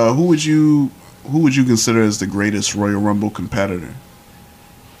though, who would you consider as the greatest Royal Rumble competitor?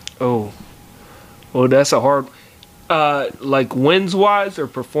 Oh, well, that's a hard. Wins wise or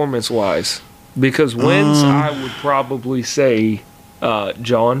performance wise? Because wins, I would probably say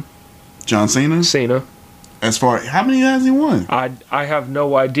John Cena. Cena. As far how many has he won? I have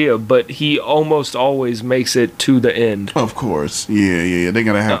no idea, but he almost always makes it to the end. Of course, yeah. They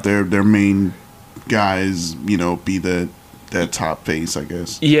gotta have their main guys, be that top face, I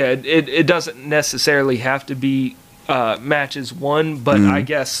guess. Yeah, it doesn't necessarily have to be matches won, but I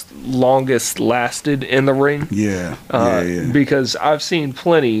guess longest lasted in the ring. Yeah. Because I've seen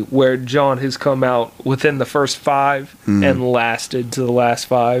plenty where John has come out within the first 5 and lasted to the last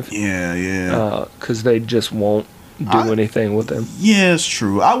 5. Yeah. Because they just won't do anything with him. Yeah, it's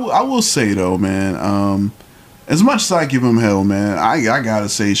true. I will say though, man. As much as I give him hell, man, I gotta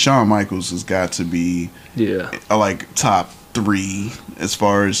say Shawn Michaels has got to be top 3 as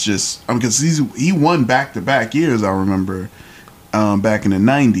far as just because he won back-to-back years. I remember back in the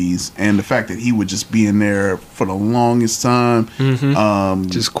 90s, and the fact that he would just be in there for the longest time,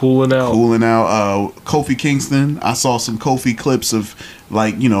 just cooling out. Kofi Kingston, I saw some Kofi clips of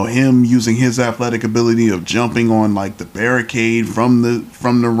like, you know, him using his athletic ability of jumping on like the barricade from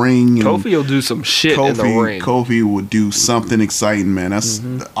the ring. And Kofi will do some shit in the ring. Kofi would do something exciting, man. That's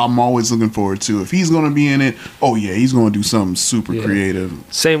I'm always looking forward to. If he's gonna be in it, oh yeah, he's gonna do something super creative.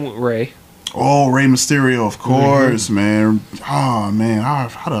 Same with Rey. Oh, Rey Mysterio, of course, man. Oh, man,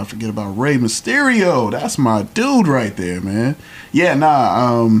 how did I forget about Rey Mysterio? That's my dude right there, man. Yeah,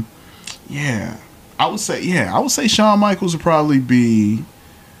 I would say Shawn Michaels would probably be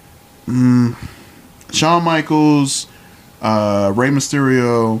Shawn Michaels, Rey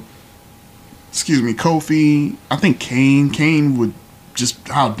Mysterio, Kofi. I think Kane would, just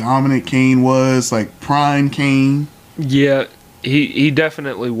how dominant Kane was, like prime Kane. Yeah. He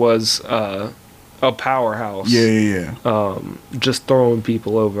definitely was a powerhouse. Yeah. Just throwing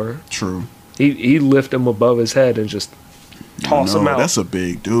people over. True. He lift him above his head and just toss him out. That's a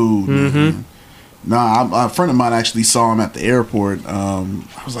big dude. Man. Nah, a friend of mine actually saw him at the airport. I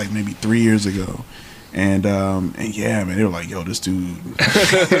was like maybe 3 years ago. And yeah, man, they were like, "Yo, this dude."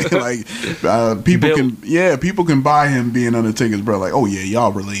 Like, people can buy him being Undertaker's brother. Like, oh yeah,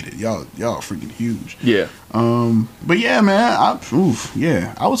 y'all related. Y'all freaking huge. Yeah. But yeah, man, I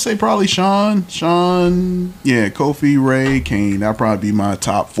would say probably Sean, yeah, Kofi, Ray, Kane. That'd probably be my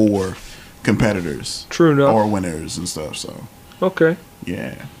top 4 competitors. True enough. Or winners and stuff. So. Okay.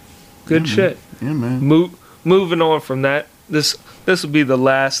 Yeah. Good shit. Yeah, man. Moving on from that, this will be the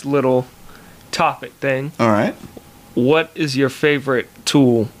last little topic thing. All right. What is your favorite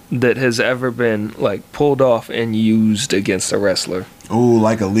tool that has ever been like pulled off and used against a wrestler? Oh,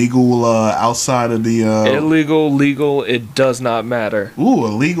 like illegal outside of the illegal, legal, it does not matter. Ooh,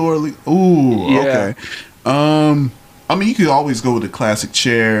 illegal or ooh, yeah. Okay. I mean, you could always go with the classic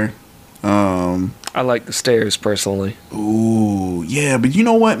chair. I like the stairs personally. Ooh, yeah, but you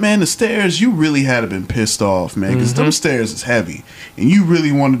know what, man? The stairs, you really had to been pissed off, man, because them stairs is heavy, and you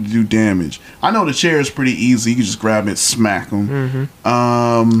really wanted to do damage. I know the chair is pretty easy; you can just grab it, smack them.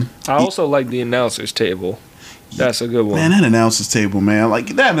 I also like the announcer's table. That's a good one. Man, that announcer's table, man,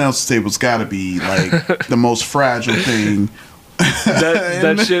 like that announcer's table's got to be like the most fragile thing.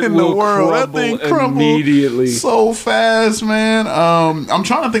 That shit in will the world. crumble, that thing crumbled immediately so fast, man. I'm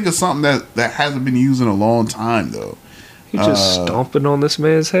trying to think of something that hasn't been used in a long time though. You're just stomping on this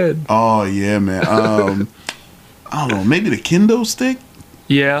man's head. Oh yeah, man. I don't know, maybe the kendo stick.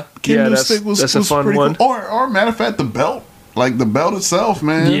 Yeah, stick was a fun pretty one. Cool. Or matter of fact, the belt, like the belt itself,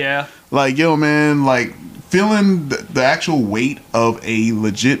 man. Yeah, like yo, man, like feeling the actual weight of a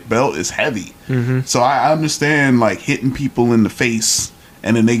legit belt is heavy. So I understand like hitting people in the face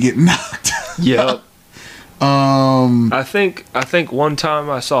and then they get knocked. Yep. I think one time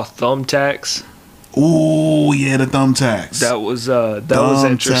I saw thumbtacks. Ooh, yeah, the thumbtacks. That was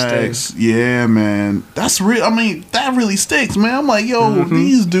interesting. Yeah, man. That's real. I mean, that really sticks, man. I'm like, yo,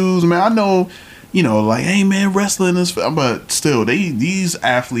 these dudes, man. I know, you know, like, hey, man, wrestling is, but still, these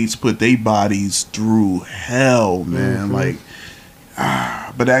athletes put their bodies through hell, man. Like,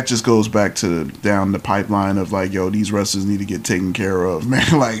 but that just goes back to down the pipeline of like, yo, these wrestlers need to get taken care of,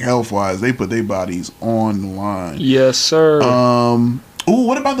 man. Like health wise, they put their bodies on the line. Yes, sir. Ooh,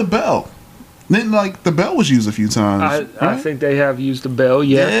 what about the bell? Then like the bell was used a few times. I think they have used the bell.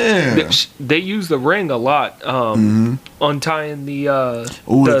 Yeah. They use the ring a lot. Untying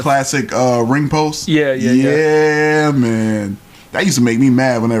the classic ring post. Yeah, man. That used to make me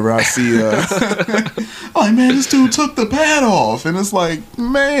mad whenever I see like, man, this dude took the pad off, and it's like,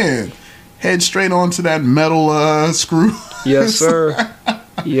 man, head straight onto that metal screw. Yes, sir.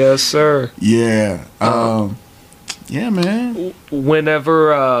 Yes, sir. Yeah. Yeah, man.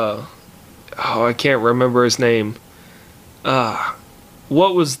 Whenever I can't remember his name. What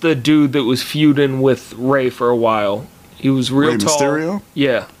was the dude that was feuding with Ray for a while? He was real tall. Mysterio?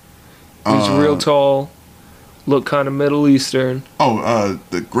 Yeah. He was real tall. Looked kind of Middle Eastern. Oh,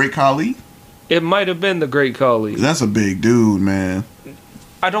 the Great Khali? It might have been the Great Khali. That's a big dude, man.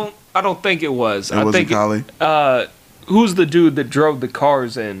 I don't think it was. I think Khali. Who's the dude that drove the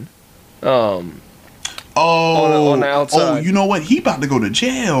cars in? On the outside. Oh, you know what? He about to go to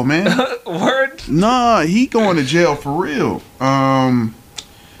jail, man. Word? Nah, he going to jail for real. Man,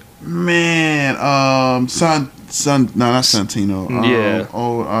 no, not Santino. Yeah.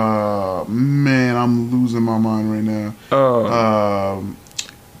 Man, I'm losing my mind right now.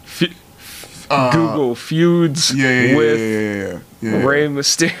 Google feuds with Rey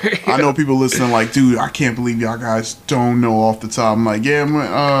Mysterio. I know people listening like, dude, I can't believe y'all guys don't know off the top. I'm like, yeah,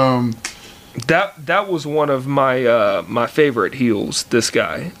 man, that was one of my my favorite heels, this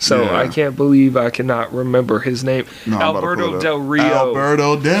guy. So I can't believe I cannot remember his name. No, Alberto Del Rio.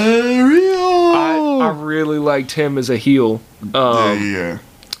 Alberto Del Rio. I really liked him as a heel. Yeah.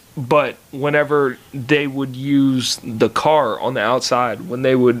 But whenever they would use the car on the outside, when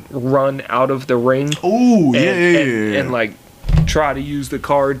they would run out of the ring, and like try to use the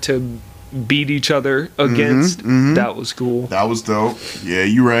car to beat each other against, that was cool. That was dope. Yeah,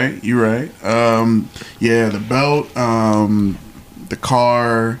 you're right. Yeah, the belt, the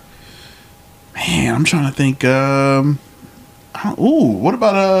car. Man, I'm trying to think. What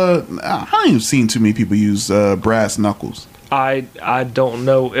about I haven't even seen too many people use brass knuckles. I don't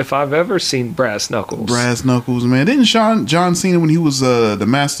know if I've ever seen brass knuckles. Brass knuckles, man. Didn't John Cena, when he was the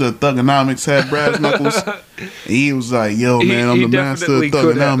master of Thugonomics, had brass knuckles? He was like, "Yo, man, I'm the master of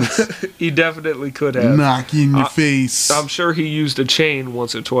Thugonomics." He definitely could have. Knock you in your face. I'm sure he used a chain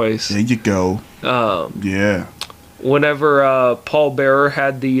once or twice. There you go. Yeah. Whenever Paul Bearer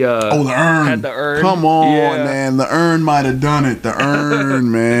had the urn. had the urn. Come on, man. The urn might have done it. The urn,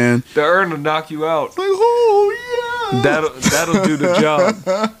 man. The urn will knock you out. It's like, oh yeah. That'll do the job.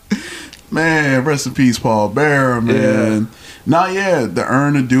 Man, rest in peace, Paul Bearer, man. Yeah. The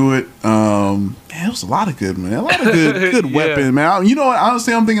urn to do it. Man, it was a lot of good, man. A lot of good weapon, man. You know what?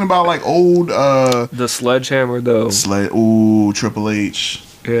 Honestly, I'm thinking about like old the sledgehammer though. Triple H.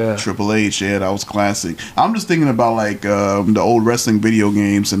 Yeah. Triple H, that was classic. I'm just thinking about like the old wrestling video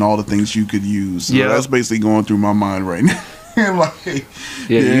games and all the things you could use. So that's basically going through my mind right now.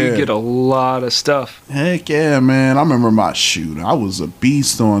 You get a lot of stuff. Heck yeah, man. I remember I was a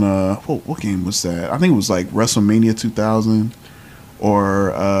beast on what game was that? I think it was like WrestleMania 2000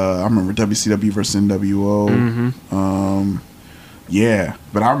 or I remember WCW versus NWO.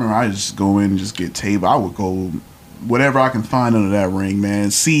 But I remember I just go in and just get table. I would go whatever I can find under that ring, man.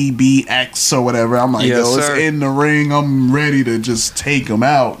 CBX or whatever. I'm like, it's in the ring. I'm ready to just take them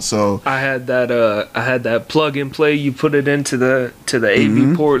out. So I had that plug and play. You put it into the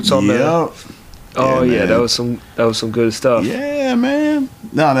AV ports on the. Oh yeah, that was some good stuff. Yeah, man.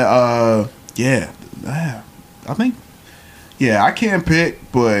 No, I think. Yeah, I can't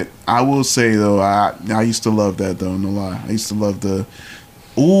pick, but I will say though, I used to love that though. No lie, I used to love the.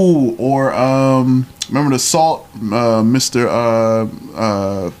 Remember the salt, Mr.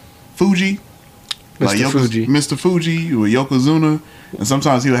 Fuji? Mr. Fuji with Yokozuna. And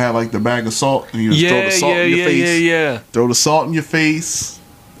sometimes he would have like the bag of salt and he would throw the salt in your face. Throw the salt in your face.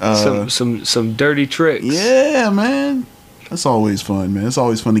 Some dirty tricks. Yeah, man. That's always fun, man. It's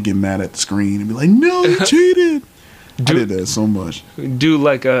always fun to get mad at the screen and be like, no, you cheated. I did that so much. Do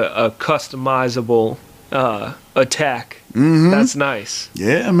like a customizable attack. That's nice.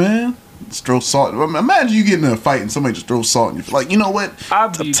 Yeah, man. Just throw salt. Imagine you get in a fight and somebody just throws salt in you. Like, you know what?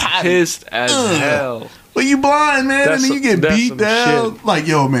 I'd be pissed as hell. But you blind, man, and then you get beat down. Shit. Like,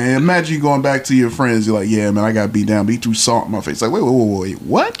 yo, man, imagine you going back to your friends. You're like, yeah, man, I got beat down. But he threw salt in my face. Like, wait,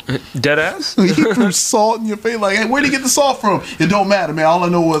 what? Dead ass? He threw salt in your face. Like, hey, where'd he get the salt from? It don't matter, man. All I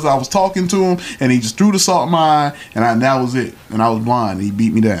know was I was talking to him, and he just threw the salt in my eye, and that was it. And I was blind, and he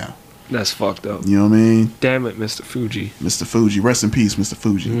beat me down. That's fucked up. You know what I mean? Damn it, Mr. Fuji. Mr. Fuji. Rest in peace, Mr.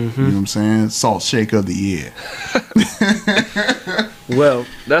 Fuji. You know what I'm saying? Salt shake of the year. Well,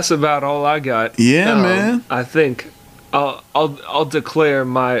 that's about all I got. Yeah, man. I think I'll declare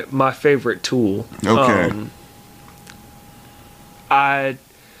my favorite tool. Okay.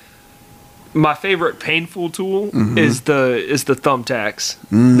 My favorite painful tool is the thumbtacks.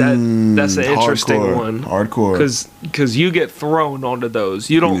 That's an interesting one. Hardcore. Because you get thrown onto those.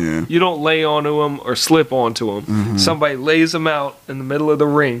 You don't lay onto them or slip onto them. Somebody lays them out in the middle of the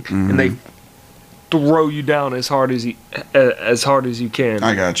ring and they throw you down as hard as you can.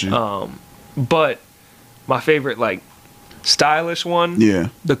 I got you. But my favorite like stylish one,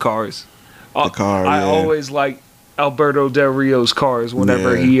 the cars. I always like Alberto Del Rio's cars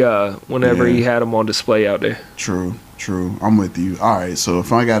whenever he had them on display out there. True. I'm with you. All right, so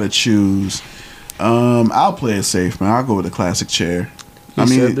if I gotta choose, I'll play it safe, man. I'll go with the classic chair.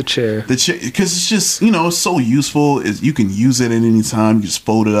 The chair. The chair, because it's just, it's so useful. You can use it at any time. You just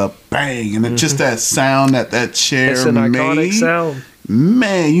fold it up, bang, and then just that sound that chair It's an iconic sound.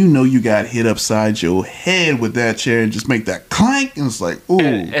 Man, you got hit upside your head with that chair and just make that clank, and it's like, ooh.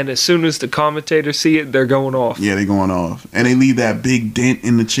 And as soon as the commentators see it, they're going off. Yeah, they're going off. And they leave that big dent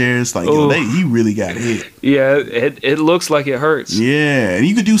in the chair. It's like, he really got hit. Yeah, it looks like it hurts. Yeah, and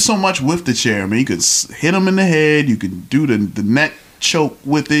you could do so much with the chair, man. You could hit him in the head. You could do the neck choke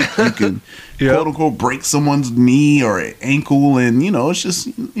with it. You can quote unquote break someone's knee or ankle, and it's just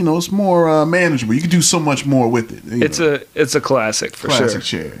it's more manageable. You can do so much more with it. It's a classic for sure. Classic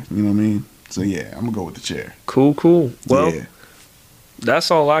chair. You know what I mean? So yeah, I'm gonna go with the chair. Cool. Well,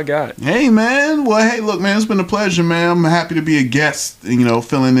 That's all I got. Hey, man. Well, hey, look, man, it's been a pleasure, man. I'm happy to be a guest,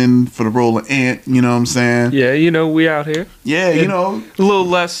 filling in for the role of Ant, you know what I'm saying? Yeah, we out here. Yeah, A little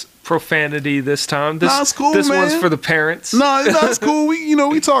less profanity this time. It's cool, this man. one's for the parents. No, it's cool.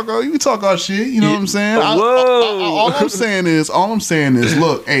 We talk our shit, you know what I'm saying? Whoa. All I'm saying is,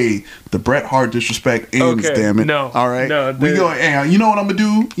 look, hey, the Bret Hart disrespect ends, damn it. No. All right? No, we go, hey, you know what I'm going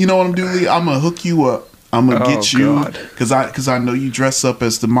to do? Lee? I'm going to hook you up. I'm gonna get you because I know you dress up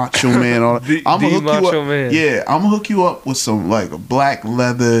as the Macho Man. I'm gonna hook you up. Man. Yeah, I'm gonna hook you up with some like a black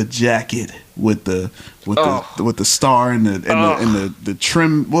leather jacket with the star and the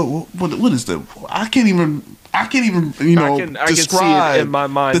trim. What is the? I can't even describe. I can see it in my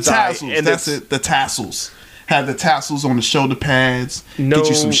mind's the tassels. eye, That's it. The tassels. Have the tassels on the shoulder pads. Get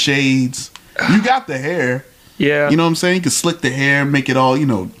you some shades. You got the hair. Yeah. You know what I'm saying? You can slick the hair, make it all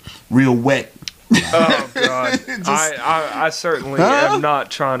real wet. Oh God! I certainly am not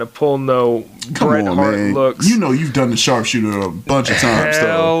trying to pull no Bret Hart looks. You know you've done the sharpshooter a bunch of times.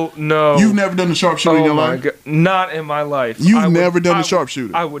 Hell no! You've never done the sharpshooter in your life. God. Not in my life. You've never done the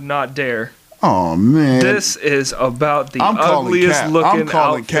sharpshooter. I would not dare. Oh man! This is about the ugliest looking outfit. I'm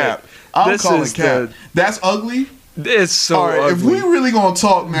calling cap. That's ugly. It's so all right, ugly. If we really gonna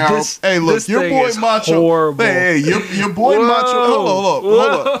talk now, hey, look, your boy Macho. Horrible. Hey, your boy Macho. Hold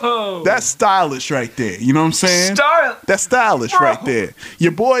up. That's stylish right there. You know what I'm saying? That's stylish right there.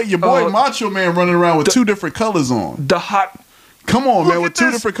 Your boy Macho Man running around with two different colors on. Come on, man, with two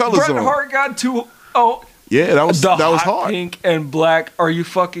different colors on. Bret Hart got two. Oh. Yeah, that was hard. Pink and black. Are you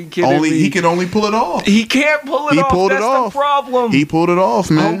fucking kidding me? He can only pull it off. He can't pull it off. That's the problem. He pulled it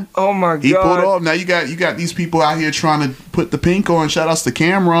off, man. Oh my God. He pulled it off. Now you got these people out here trying to put the pink on. Shout outs to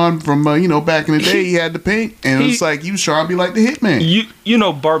Cameron from back in the day. He had the pink, and it's like he was trying to be like the Hitman. You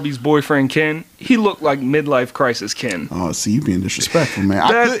know Barbie's boyfriend Ken. He looked like midlife crisis Ken. Oh, see, you being disrespectful, man.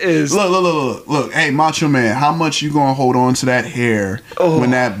 Look. Hey, Macho Man, how much you gonna hold on to that hair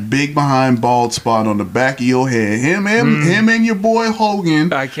when that big behind bald spot on the back of your head? Him and your boy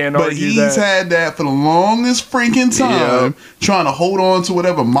Hogan. I can't argue that. But he's had that for the longest freaking time, trying to hold on to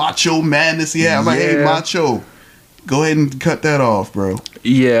whatever macho madness he had. I'm like, hey, Macho, go ahead and cut that off, bro.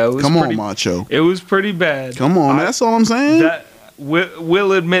 Yeah, it was Come on, Macho. It was pretty bad. Come on, that's all I'm saying.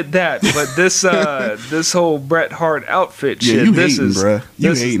 We'll admit that, but this whole Bret Hart outfit shit, you this hating, is bruh. You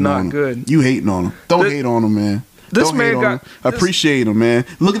this hating is not on him. good. You hating on him. Don't hate on him, man. This man got appreciate him, man.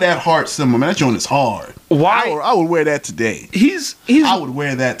 Look at that heart symbol, man. That joint is hard. Why? I would wear that today. I would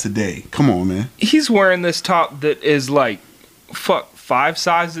wear that today. Come on, man. He's wearing this top that is like 5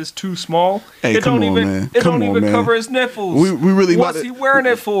 sizes too small. Hey, it don't even cover his nipples. We really What's he wearing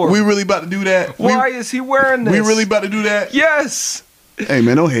it for? We really about to do that. Why is he wearing this? We really about to do that? Yes. Hey,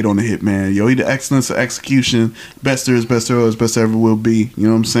 man, don't hate on the Hitman. Yo, he the excellence of execution. Best there is, best there is, best there ever will be. You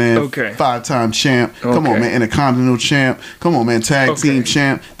know what I'm saying? Okay. 5-time champ. Come on, man. Intercontinental champ. Come on, man. Tag team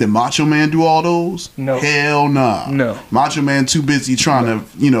champ. Did Macho Man do all those? No. Hell nah. No. Macho Man too busy trying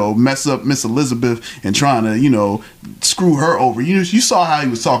to, mess up Miss Elizabeth and trying to, screw her over. You saw how he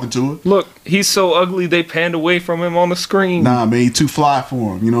was talking to her. Look, he's so ugly they panned away from him on the screen. Nah, man, he too fly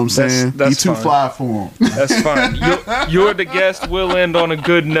for him. You know what I'm saying? That's he too fly for him. That's fine. You're the guest. We'll end on a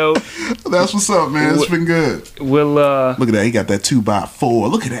good note. That's what's up, man. It's been good. We'll look at that. He got that 2x4.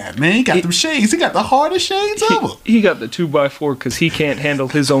 Look at that, man. He got them shades. He got the hardest shades ever. He got the 2x4 because he can't handle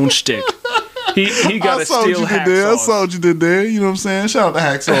his own shtick. He got to steal hacksaws. I saw what you did there. You know what I'm saying? Shout out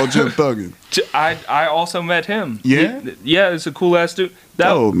to Hacksaw Jim Thuggin. I also met him. Yeah, it's a cool ass dude.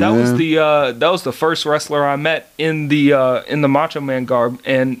 That was the first wrestler I met in the Macho Man garb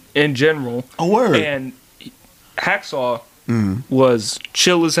and in general. A word. And Hacksaw was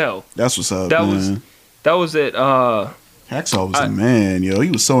chill as hell. That's what's up. That was it. Hacksaw was a man, yo. He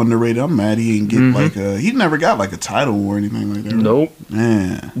was so underrated. I'm mad he didn't get he never got like a title or anything like that. Right? Nope.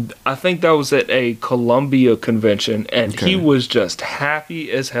 Man. I think that was at a Columbia convention, and he was just happy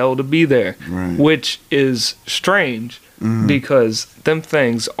as hell to be there, which is strange because them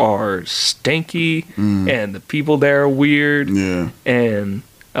things are stinky, and the people there are weird, and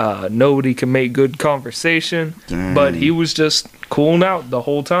nobody can make good conversation. Dang. But he was just cooling out the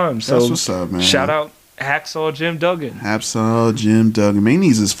whole time. So that's what's up, man. Shout out Hacksaw Jim Duggan. Hacksaw Jim Duggan. Man, he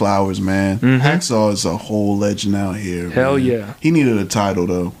needs his flowers, man. Hacksaw is a whole legend out here. Hell man. yeah. He needed a title,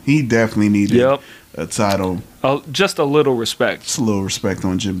 though. He definitely needed a title. Just a little respect. Just a little respect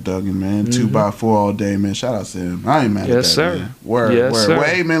on Jim Duggan, man. 2x4 all day, man. Shout out to him. I ain't mad at that, sir. Man. Word, yes, word. Sir. Well,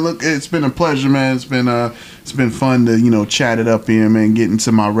 hey, man, look, it's been a pleasure, man. It's been fun to, chat it up here, man, get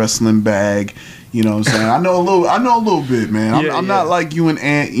into my wrestling bag. You know what I'm saying? I know a little bit, man. I'm not like you and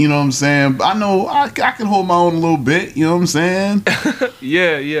Ant, you know what I'm saying? But I know I can hold my own a little bit, you know what I'm saying?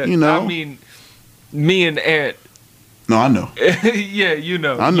 Yeah. You know? I mean, me and Ant. No, I know. Yeah, you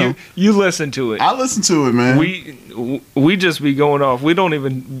know. I know. You listen to it. I listen to it, man. We just be going off. We don't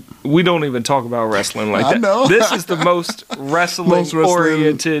even talk about wrestling like that. I know. This is the most wrestling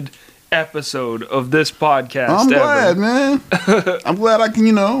oriented episode of this podcast I'm ever. glad, man. I'm glad I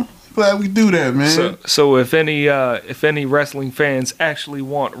can, glad we do that, man. So if any wrestling fans actually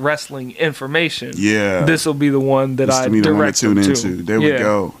want wrestling information, this will be the one that I direct them to. There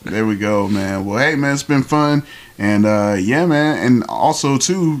we go, man. Well, hey, man, it's been fun, and yeah, man, and also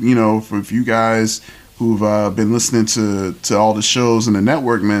too, for if you guys who've been listening to all the shows in the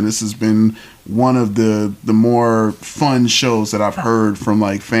network, man, this has been one of the more fun shows that I've heard from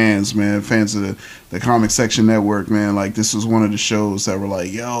like fans, man, fans of the Comic Section Network, man. Like, this was one of the shows that were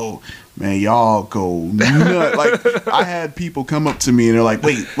like, yo, man, y'all go nuts. Like, I had people come up to me and they're like,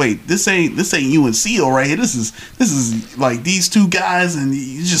 wait, this ain't you and Seal right here. This is like these two guys and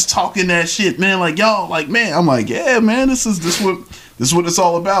you just talking that shit, man. Like, y'all, like, man. I'm like, yeah, man, this is what it's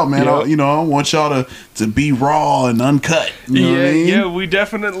all about, man. Yep. I want y'all to be raw and uncut. You know what I mean? Yeah, we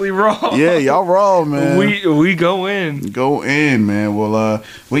definitely raw. Yeah, y'all raw, man. We go in. Go in, man. Well,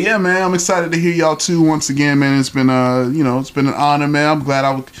 yeah, man. I'm excited to hear y'all too once again, man. It's been it's been an honor, man. I'm glad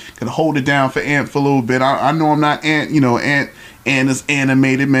I could hold it down for Ant for a little bit. I know I'm not Ant, Ant is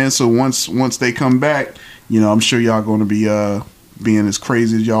animated, man. So once they come back, I'm sure y'all going to be being as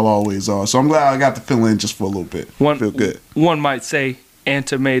crazy as y'all always are. So I'm glad I got to fill in just for a little bit. Feel good. One might say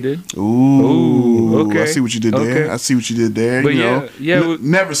animated. Ooh, okay. I see what you did there. But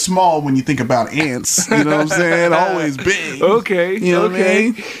never small when you think about ants. You know what I'm saying? Always big. Okay. You know what I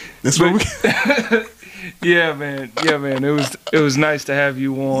mean? That's what we. Yeah, man. It was nice to have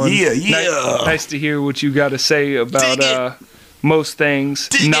you on. Yeah. Nice to hear what you got to say about most things.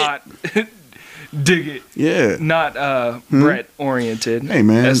 Dig it. Yeah. Not Brett oriented. Hey,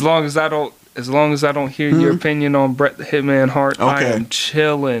 man. As long as I don't hear your opinion on Bret the Hitman Hart, I am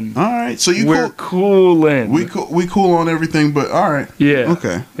chilling. All right. So we're cooling. We cool on everything, but all right. Yeah.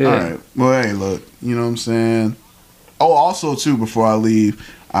 Okay. Yeah. All right. Well, hey, look. You know what I'm saying? Oh, also too, before I leave,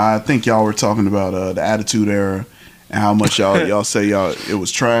 I think y'all were talking about the Attitude Era and how much y'all say it was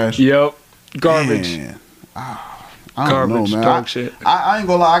trash. Yep. Garbage. Man. I don't know, man. Dog shit. I ain't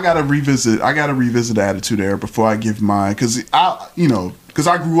gonna lie. I gotta revisit the Attitude Era before I give mine, because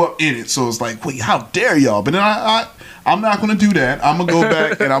I grew up in it. So it's like, wait, how dare y'all? But then I'm not gonna do that. I'm gonna go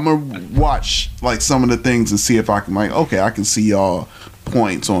back and I'm gonna watch like some of the things and see if I can I can see y'all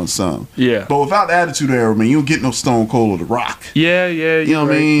points on some. Yeah. But without the Attitude Era, man, you don't get no Stone Cold or The Rock. Yeah. You know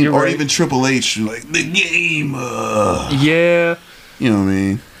what I mean? Or right. even Triple H, like the game. Yeah. You know what I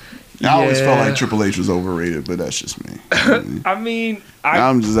mean? I always felt like Triple H was overrated, but that's just me. I mean,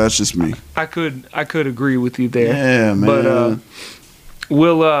 that's just me. I could agree with you there. Yeah, man. But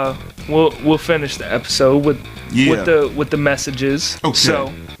we'll finish the episode with the messages. Okay.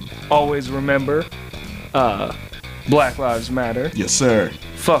 So always remember, Black Lives Matter. Yes, sir.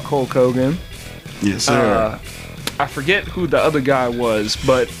 Fuck Hulk Hogan. Yes, sir. I forget who the other guy was,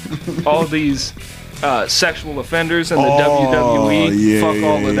 but all these sexual offenders in the WWE, fuck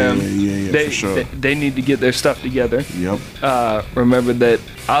all of them. Yeah, for sure. They need to get their stuff together. Yep. Remember that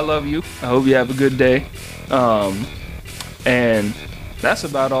I love you. I hope you have a good day. And that's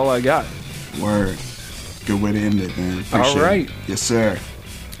about all I got. Word. Good way to end it, man. Appreciate all right. It. Yes, sir.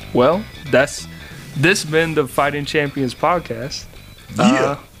 Well, this been the Fighting Champions podcast.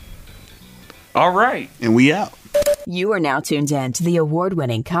 Yeah. All right. And we out. You are now tuned in to the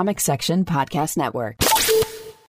award-winning Comic Section Podcast Network.